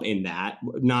tied up in that,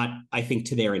 not I think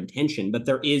to their intention, but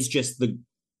there is just isn't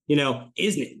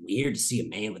it weird to see a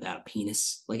man without a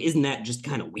penis? Like, isn't that just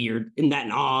kind of weird? Isn't that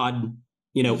an odd,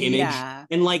 image? Yeah.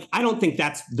 And like, I don't think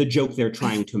that's the joke they're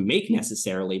trying to make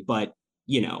necessarily, but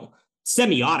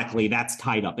semiotically, that's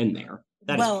tied up in there.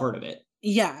 That is part of it.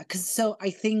 Yeah, because I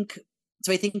think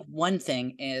one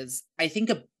thing is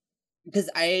because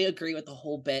I agree with the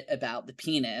whole bit about the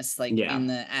penis, like in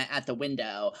the at the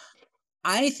window.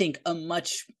 I think a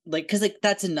much like because like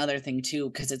that's another thing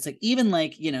too, because it's like even Jorma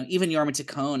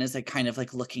Taccone is like kind of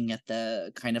like looking out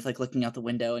the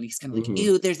window and he's kind of like,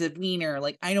 ew, there's a wiener,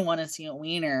 like I don't want to see a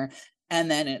wiener. And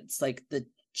then it's like the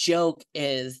joke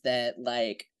is that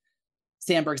like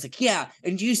Sandberg's like, yeah,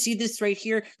 and do you see this right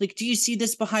here? Like, do you see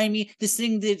this behind me? This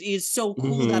thing that is so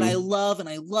cool that I love, and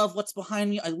I love what's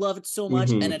behind me. I love it so much.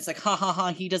 And it's like, ha ha ha,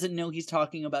 he doesn't know he's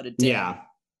talking about a dick. Yeah.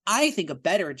 I think a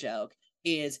better joke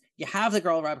is you have the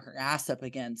girl rub her ass up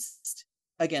against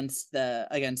the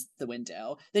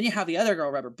window. Then you have the other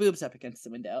girl rub her boobs up against the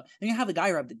window. Then you have the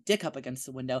guy rub the dick up against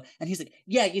the window. And he's like,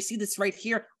 yeah, you see this right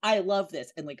here? I love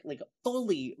this. And like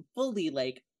fully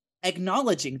like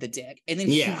acknowledging the dick, and then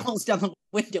he rolls down the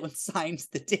window and signs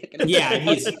the dick. And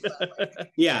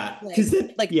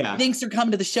thanks for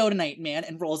coming to the show tonight, man,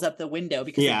 and rolls up the window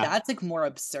because like, that's like more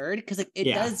absurd because like it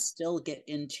does still get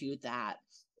into that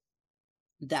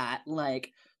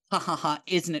like ha ha ha,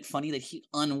 isn't it funny that he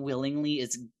unwillingly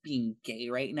is being gay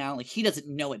right now? Like he doesn't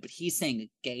know it, but he's saying a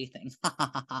gay thing. Ha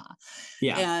ha ha ha.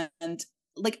 Yeah, and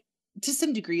like to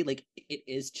some degree, like it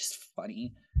is just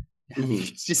funny.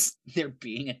 It's just there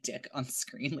being a dick on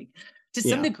screen, like to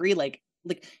some degree, like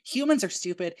humans are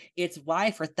stupid. It's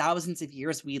why for thousands of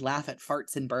years we laugh at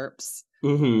farts and burps.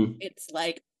 It's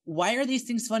like, why are these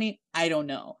things funny? I don't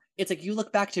know. It's like you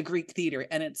look back to Greek theater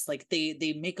and it's like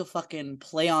they make a fucking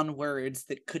play on words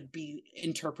that could be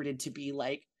interpreted to be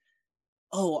like,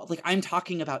 oh, like I'm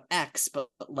talking about X, but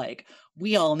like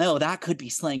we all know that could be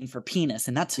slang for penis,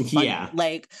 and that's funny. Yeah.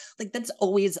 Like that's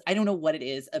always, I don't know what it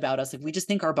is about us. Like we just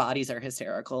think our bodies are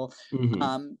hysterical.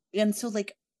 And so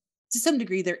like to some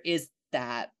degree there is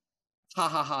that ha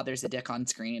ha ha, there's a dick on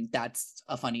screen. That's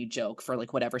a funny joke for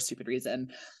like whatever stupid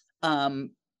reason.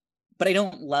 But I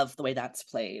don't love the way that's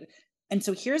played. And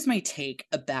so here's my take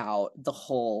about the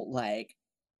whole like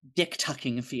dick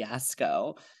tucking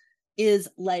fiasco is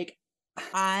like,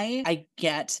 I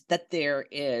get that there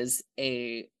is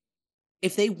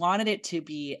if they wanted it to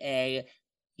be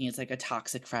he's like a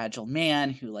toxic, fragile man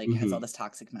who like has all this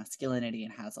toxic masculinity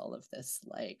and has all of this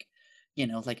like,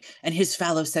 like, and his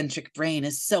phallocentric brain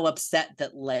is so upset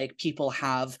that like people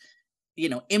have,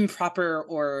 improper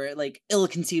or like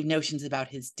ill-conceived notions about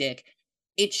his dick.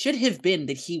 It should have been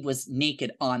that he was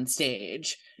naked on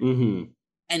stage. And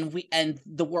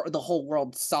the whole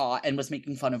world saw and was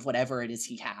making fun of whatever it is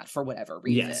he had for whatever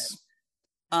reason. Yes.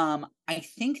 I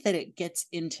think that it gets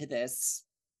into this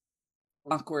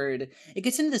awkward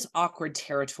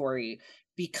territory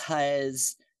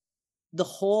because the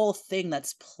whole thing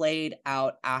that's played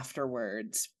out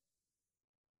afterwards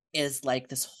is like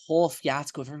this whole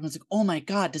fiasco of everyone's like, oh my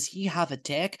God, does he have a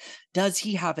dick? Does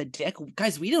he have a dick?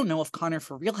 Guys, we don't know if Connor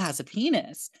for real has a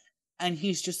penis. And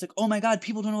he's just like, oh my God,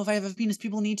 people don't know if I have a penis.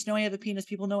 People need to know I have a penis.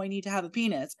 People know I need to have a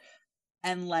penis.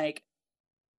 And like,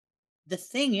 the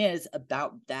thing is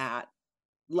about that,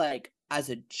 like, as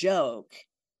a joke,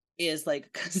 is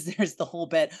like, because there's the whole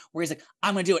bit where he's like,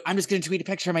 I'm gonna do it. I'm just gonna tweet a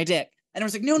picture of my dick. And I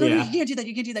was like, no, you can't do that.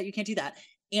 You can't do that. You can't do that.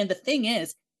 And the thing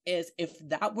is if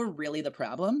that were really the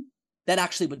problem, that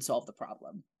actually would solve the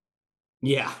problem.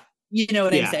 Yeah. You know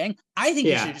what I'm saying? I think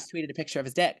he should have just tweeted a picture of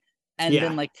his dick and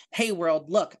been like, hey, world,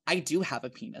 look, I do have a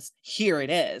penis. Here it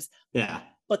is. Yeah.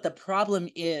 But the problem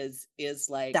is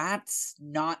like, that's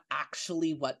not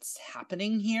actually what's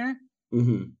happening here.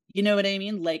 Mm-hmm. You know what I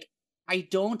mean? Like, I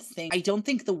don't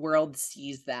think the world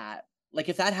sees that. Like,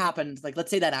 if that happened, like,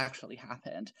 let's say that actually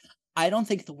happened, I don't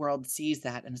think the world sees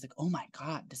that and is like, oh my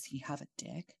God, does he have a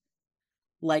dick?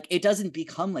 Like, it doesn't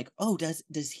become like, oh, does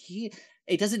he?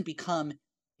 It doesn't become,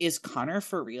 is Connor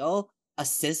for real a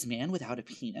cis man without a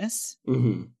penis?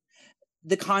 Mm-hmm.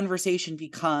 The conversation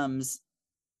becomes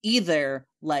either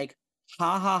like,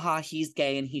 ha ha ha, he's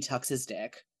gay and he tucks his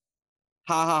dick.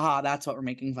 Ha ha ha, that's what we're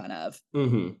making fun of.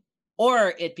 Mm-hmm.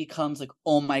 Or it becomes like,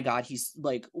 oh my God, he's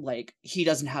like he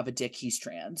doesn't have a dick, he's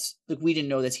trans. Like, we didn't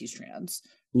know this, he's trans.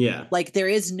 Yeah. Like, there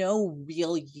is no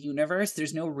real universe,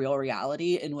 there's no real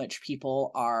reality in which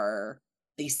people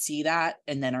they see that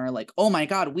and then are like, oh my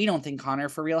God, we don't think Connor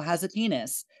for real has a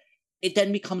penis. It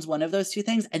then becomes one of those two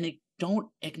things, and they don't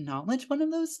acknowledge one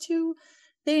of those two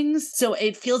things. So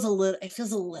it feels a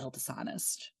little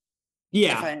dishonest.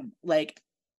 Yeah.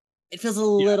 It feels a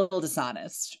little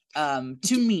dishonest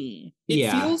to me. It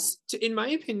feels, in my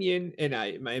opinion, and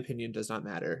my opinion does not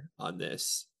matter on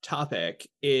this topic,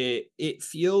 it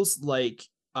feels like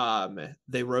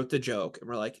they wrote the joke and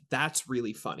were like, that's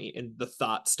really funny, and the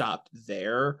thought stopped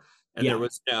there, and there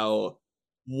was no,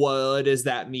 what does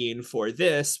that mean for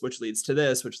this, which leads to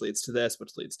this, which leads to this,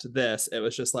 which leads to this. It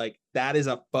was just like, that is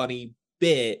a funny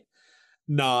bit,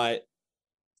 not.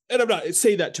 And I'm not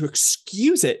saying that to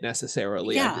excuse it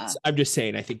necessarily. Yeah. I'm just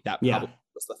saying I think that probably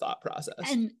was the thought process.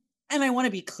 And I want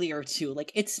to be clear too.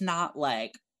 Like, it's not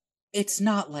like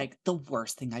the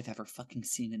worst thing I've ever fucking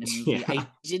seen in a movie. Yeah. I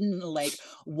didn't like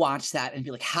watch that and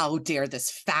be like, how dare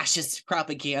this fascist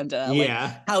propaganda? Yeah.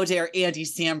 Like, how dare Andy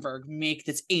Samberg make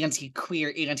this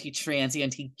anti-queer, anti-trans,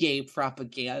 anti-gay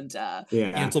propaganda?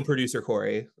 Yeah. Cancel producer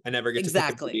Corey. I never get to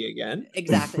pick a movie again.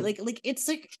 Exactly.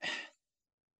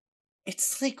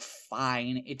 it's like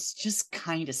fine. It's just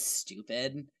kind of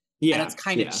stupid. Yeah. And it's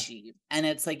kind of cheap. And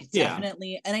it's like,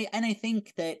 definitely, and I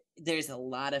think that there's a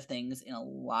lot of things in a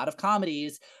lot of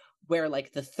comedies where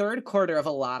like the third quarter of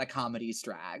a lot of comedies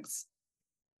drags.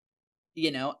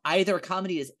 You know, either a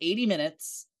comedy is 80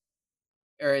 minutes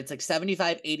or it's like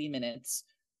 75, 80 minutes,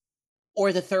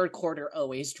 or the third quarter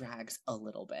always drags a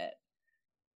little bit.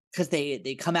 Because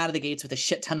they come out of the gates with a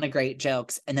shit ton of great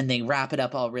jokes, and then they wrap it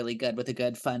up all really good with a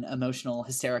good, fun, emotional,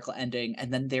 hysterical ending.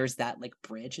 And then there's that like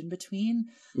bridge in between,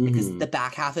 because the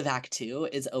back half of Act 2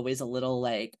 is always a little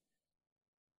like,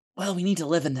 well, we need to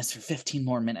live in this for 15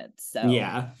 more minutes. So we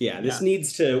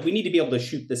need to be able to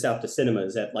shoot this out to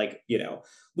cinemas at like, you know,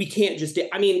 we can't just,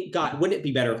 I mean, God, wouldn't it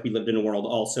be better if we lived in a world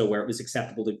also where it was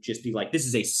acceptable to just be like, this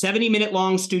is a 70-minute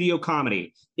long studio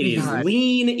comedy. It is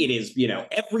lean. It is, you know,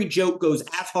 every joke goes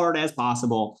as hard as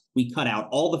possible. We cut out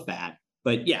all the fat,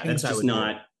 but yeah, that's just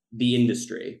not the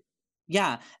industry.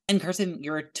 Yeah. And Carson,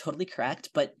 you're totally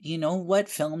correct. But you know what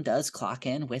film does clock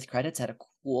in with credits at a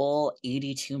cool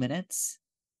 82 minutes?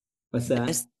 What's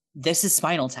that? This is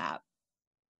Spinal Tap.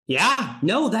 Yeah.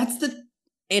 No, that's the...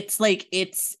 It's like,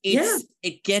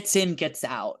 it gets in, gets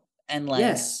out. And like...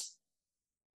 Yes.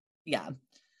 Yeah.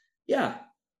 Yeah.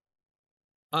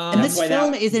 And this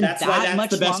film isn't that much longer.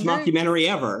 That's the best mockumentary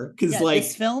ever. Because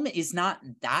this film is not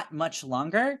that much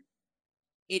longer.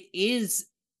 It is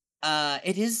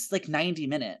like 90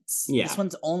 minutes. Yeah. This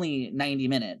one's only 90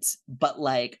 minutes. But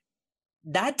like,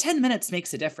 that 10 minutes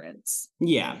makes a difference.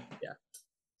 Yeah. Yeah.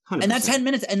 100%.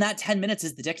 And that 10 minutes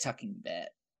is the dick tucking bit.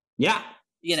 Yeah.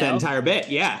 You know? That entire bit.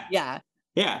 Yeah. Yeah.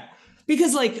 Yeah.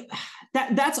 Because like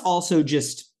that's also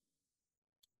just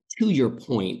to your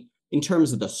point in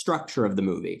terms of the structure of the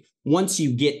movie. Once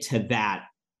you get to that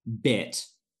bit,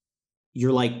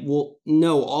 you're like, well,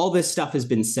 no, all this stuff has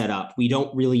been set up. We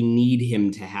don't really need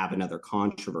him to have another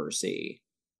controversy.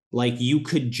 Like you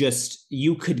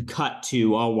could cut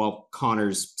to, oh, well,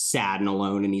 Connor's sad and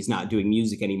alone and he's not doing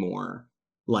music anymore.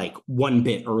 Like one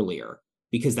bit earlier,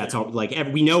 because that's all like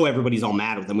we know everybody's all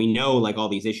mad with him. We know like all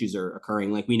these issues are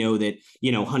occurring. Like we know that,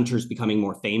 you know, Hunter's becoming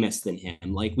more famous than him.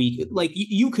 Like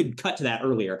you could cut to that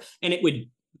earlier and it would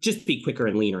just be quicker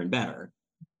and leaner and better.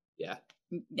 Yeah.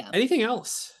 Yeah. Anything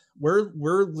else? We're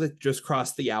just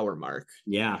crossed the hour mark.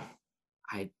 Yeah.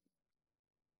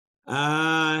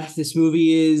 This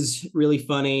movie is really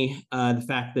funny. The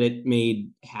fact that it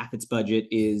made half its budget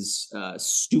is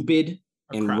stupid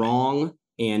and wrong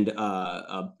and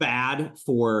bad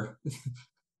for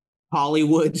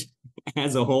Hollywood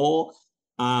as a whole.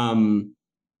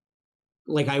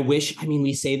 Like,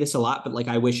 we say this a lot, but like,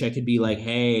 I wish I could be like,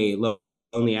 hey,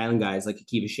 Lonely Island guys, like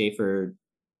Akiva Schaffer,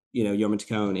 Yorma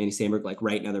Tacone, Andy Samberg, like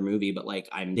write another movie, but like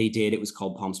they did. It was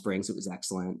called Palm Springs. It was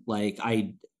excellent. Like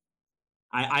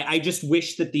I just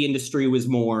wish that the industry was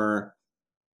a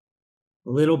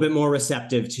little bit more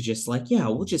receptive to just like, yeah,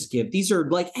 we'll just give, these are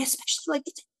like, especially like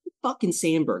it's fucking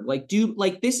Sandberg. Like, dude,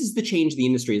 like this is the change of the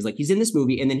industry is like, he's in this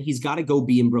movie and then he's got to go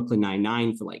be in Brooklyn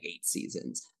Nine-Nine for like 8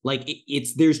 seasons. Like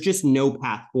there's just no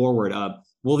path forward of,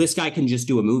 well, this guy can just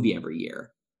do a movie every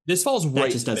year. This falls right.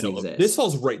 That just doesn't exist. This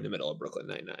falls right in the middle of Brooklyn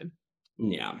Nine-Nine.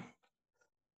 Yeah.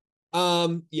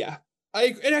 Yeah.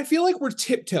 I feel like we're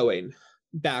tiptoeing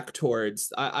back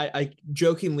towards. I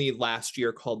jokingly last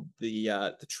year called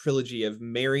the trilogy of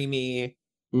Marry Me,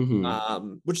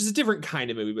 which is a different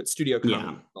kind of movie, but studio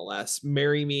comedy nonetheless.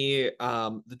 Marry Me,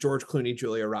 the George Clooney,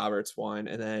 Julia Roberts one,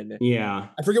 and then I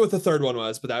forget what the third one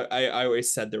was, but I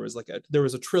always said there was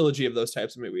a trilogy of those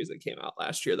types of movies that came out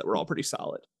last year that were all pretty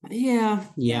solid. Yeah,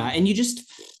 and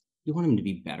you want him to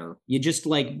be better. You just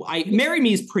like Marry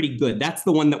Me is pretty good. That's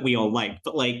the one that we all like,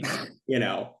 but like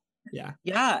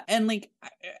Yeah, and like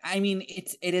I mean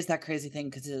it is that crazy thing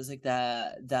because it was like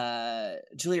the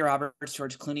Julia Roberts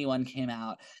George Clooney one came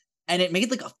out and it made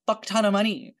like a fuck ton of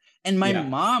money and my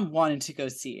mom wanted to go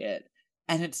see it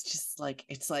and it's just like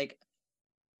it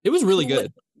was really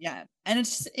good. And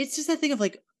it's just that thing of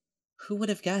like, who would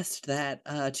have guessed that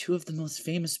two of the most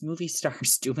famous movie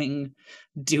stars doing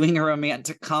a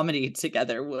romantic comedy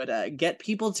together would get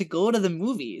people to go to the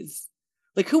movies?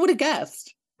 Like, who would have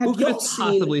guessed? Who could have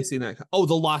possibly seen that? Oh,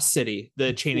 The Lost City,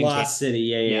 the Channing Lost City,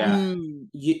 yeah.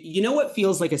 You know what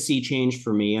feels like a sea change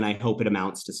for me, and I hope it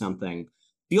amounts to something.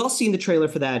 You all seen the trailer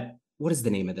for that? What is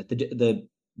the name of it? The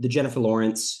Jennifer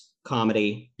Lawrence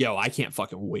comedy. Yo, I can't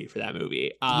fucking wait for that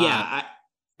movie.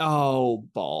 Oh,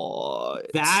 boy.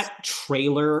 That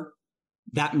trailer,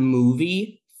 that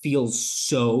movie feels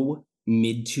so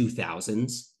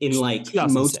mid-2000s in like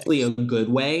 2006. Mostly a good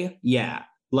way. Yeah.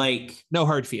 Like no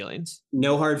hard feelings.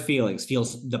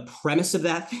 Feels the premise of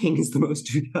that thing is the most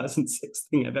 2006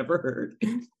 thing I've ever heard.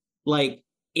 Like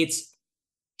it's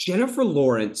Jennifer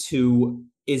Lawrence, who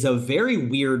is a very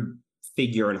weird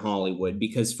figure in Hollywood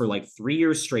because for like 3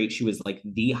 years straight, she was like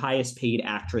the highest paid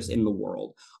actress in the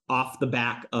world off the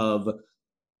back of,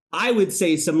 I would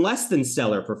say, some less than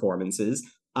stellar performances.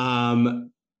 I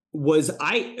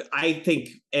think,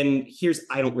 and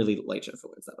I don't really like Jennifer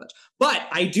Lawrence that much, but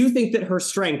I do think that her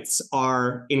strengths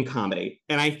are in comedy.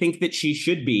 And I think that she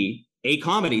should be a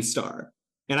comedy star.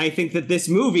 And I think that this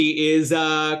movie is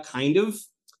kind of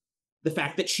the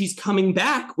fact that she's coming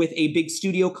back with a big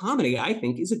studio comedy, I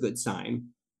think is a good sign.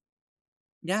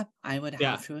 Yeah, I would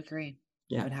have to agree.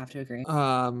 Yeah. I would have to agree.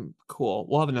 Cool.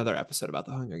 We'll have another episode about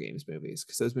the Hunger Games movies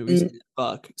because those movies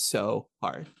fuck so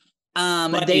hard.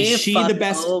 But is she the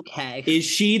best? Okay. Is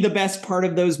she the best part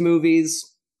of those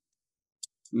movies?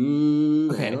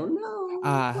 Okay. I don't know.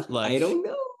 I don't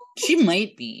know. She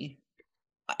might be.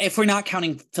 If we're not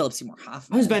counting Philip Seymour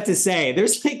Hoffman. I was about to say,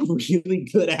 there's like really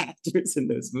good actors in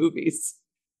those movies.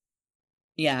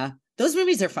 Yeah. Those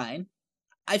movies are fine.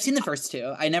 I've seen the first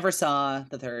two. I never saw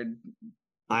the third.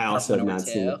 I also have not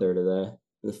seen the third or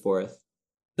the fourth.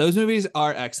 Those movies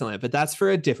are excellent, but that's for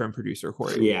a different producer,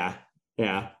 Corey. Yeah.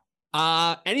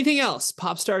 Anything else?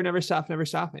 Popstar, Never Stop, Never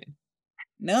Stopping.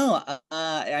 No,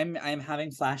 I'm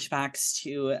having flashbacks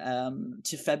to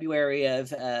February of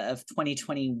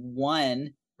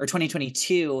 2021 or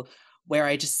 2022, where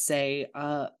I just say,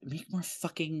 make more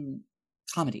fucking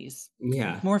comedies.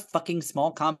 Yeah. Make more fucking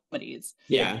small comedies.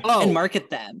 Yeah. And market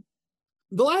them.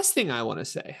 The last thing I want to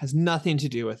say has nothing to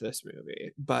do with this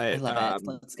movie, but I love it.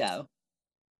 Let's go.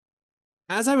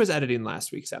 As I was editing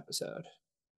last week's episode,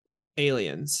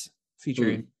 Aliens,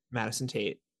 featuring Madison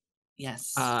Tate.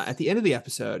 Yes. At the end of the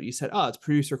episode, you said, "Oh, it's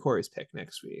producer Corey's pick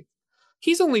next week."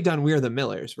 He's only done We're the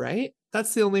Millers, right?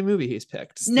 That's the only movie he's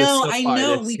picked. No, I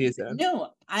know.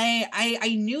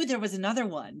 I knew there was another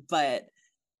one, but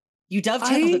you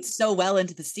dovetailed it so well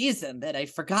into the season that I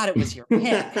forgot it was your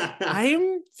pick.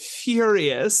 I'm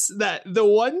furious that the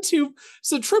 1-2.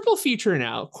 So triple feature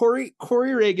now. Corey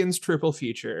Reagan's triple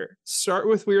feature. Start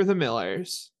with We're the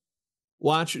Millers.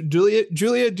 Watch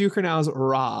Julia Ducournau's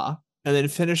Raw. And then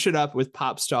finish it up with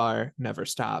Popstar, Never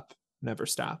Stop, never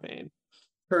stopping.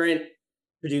 Current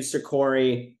producer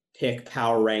Corey, pick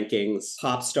power rankings.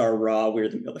 Popstar, Raw, We're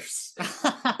the Millers.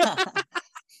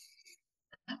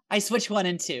 I switched 1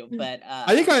 and 2, but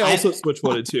I think I also switched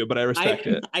 1 and 2, but I respect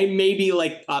it. I maybe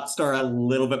like Popstar a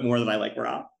little bit more than I like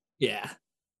Raw. Yeah.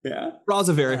 Yeah. Raw's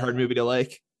a very hard movie to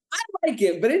like. I like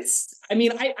it, but it's, I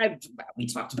mean, we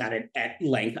talked about it at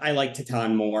length. I like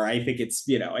Titan more. I think it's,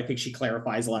 I think she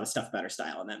clarifies a lot of stuff about her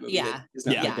style in that movie. Yeah. It's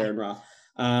not like there in Raw.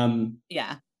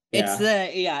 Yeah. It's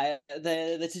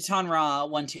the Titan Raw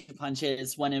 1-2 punch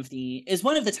is one of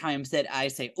the times that I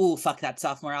say, oh, fuck that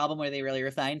sophomore album where they really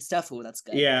refined stuff. Oh, that's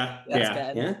good. Yeah. That's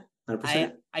good. Yeah.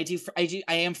 100%.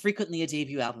 I am frequently a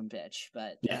debut album bitch,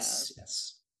 but yes.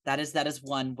 That is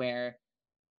one where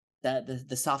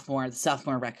the sophomore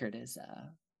record is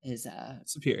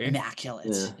superior, immaculate.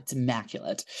 Yeah. It's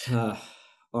immaculate.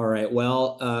 All right.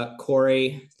 Well,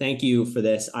 Corey, thank you for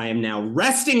this. I am now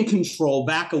wresting control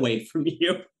back away from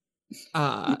you.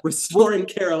 Restoring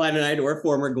Caroline and I to our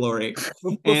former glory.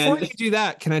 Before you do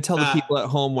that, can I tell the people at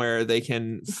home where they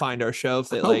can find our show if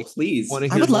they please want to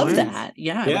hear? I would love that.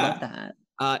 Yeah, I would love that.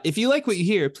 If you like what you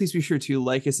hear, please be sure to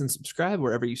like us and subscribe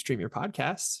wherever you stream your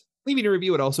podcasts. Leaving a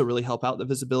review would also really help out the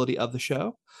visibility of the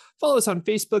show. Follow us on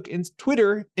Facebook, and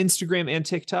Twitter, Instagram, and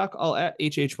TikTok, all at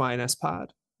HHYNSPod.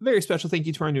 A very special thank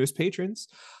you to our newest patrons.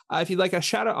 If you'd like a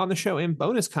shout out on the show and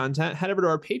bonus content, head over to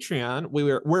our Patreon,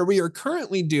 where we are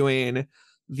currently doing let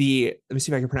me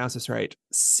see if I can pronounce this right,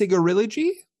 Sigarilogy?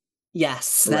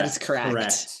 Yes, that is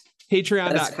correct.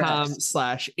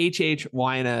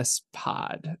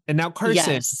 Patreon.com/HHYNSPod. And now,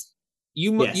 Carson,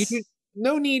 you do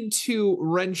no need to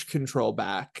wrench control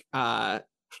back.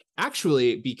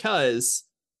 Actually, because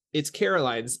it's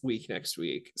Caroline's week next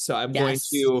week. So I'm going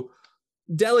to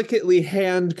delicately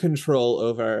hand control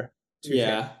over to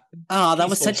Karen. Oh, that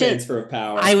was such a transfer of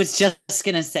power. I was just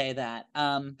gonna say that.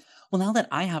 Well, now that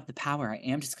I have the power, I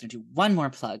am just gonna do one more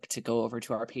plug to go over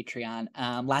to our Patreon.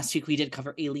 Last week we did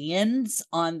cover Aliens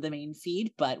on the main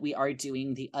feed, but we are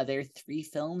doing the other 3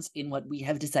 films in what we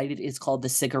have decided is called the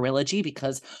Sigarilogy,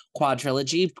 because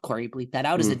quadrilogy, Corey bleep that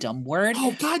out, is a dumb word.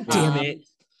 Oh, god damn it.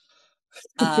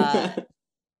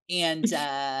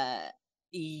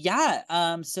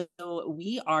 So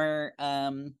we are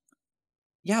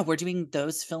we're doing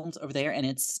those films over there, and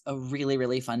it's a really,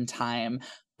 really fun time.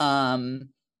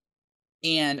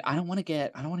 And I don't want to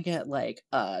get like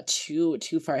too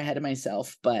far ahead of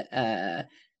myself, but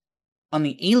on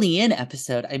the Alien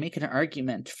episode, I make an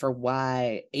argument for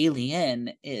why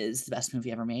Alien is the best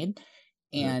movie ever made.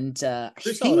 And I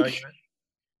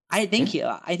thank you.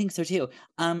 I think so too.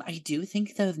 I do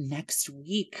think though next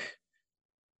week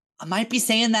I might be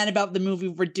saying that about the movie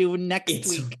we're doing next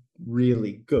week.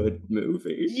 Really good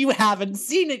movie. You haven't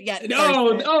seen it yet.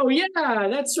 No. Oh yeah,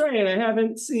 that's right. I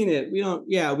haven't seen it.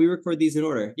 We record these in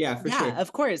order. Yeah, for sure. Yeah,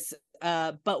 of course.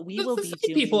 But we will be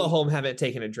doing... People at home haven't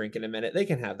taken a drink in a minute. They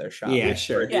can have their shot. Yeah,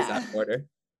 sure. That order.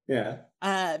 Yeah.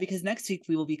 Because next week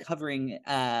we will be covering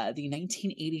the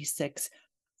 1986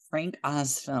 Frank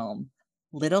Oz film,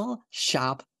 Little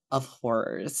Shop of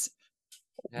Horrors.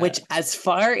 Which, as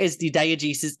far as the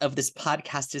diegesis of this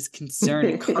podcast is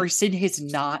concerned, Carson has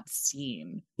not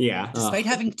seen. Yeah. Despite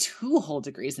having 2 whole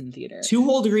degrees in theater. 2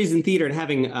 whole degrees in theater and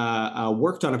having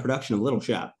worked on a production of Little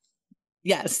Shop.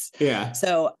 Yes. Yeah.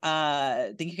 So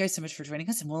thank you guys so much for joining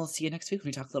us, and we'll see you next week when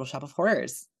we talk Little Shop of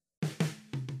Horrors.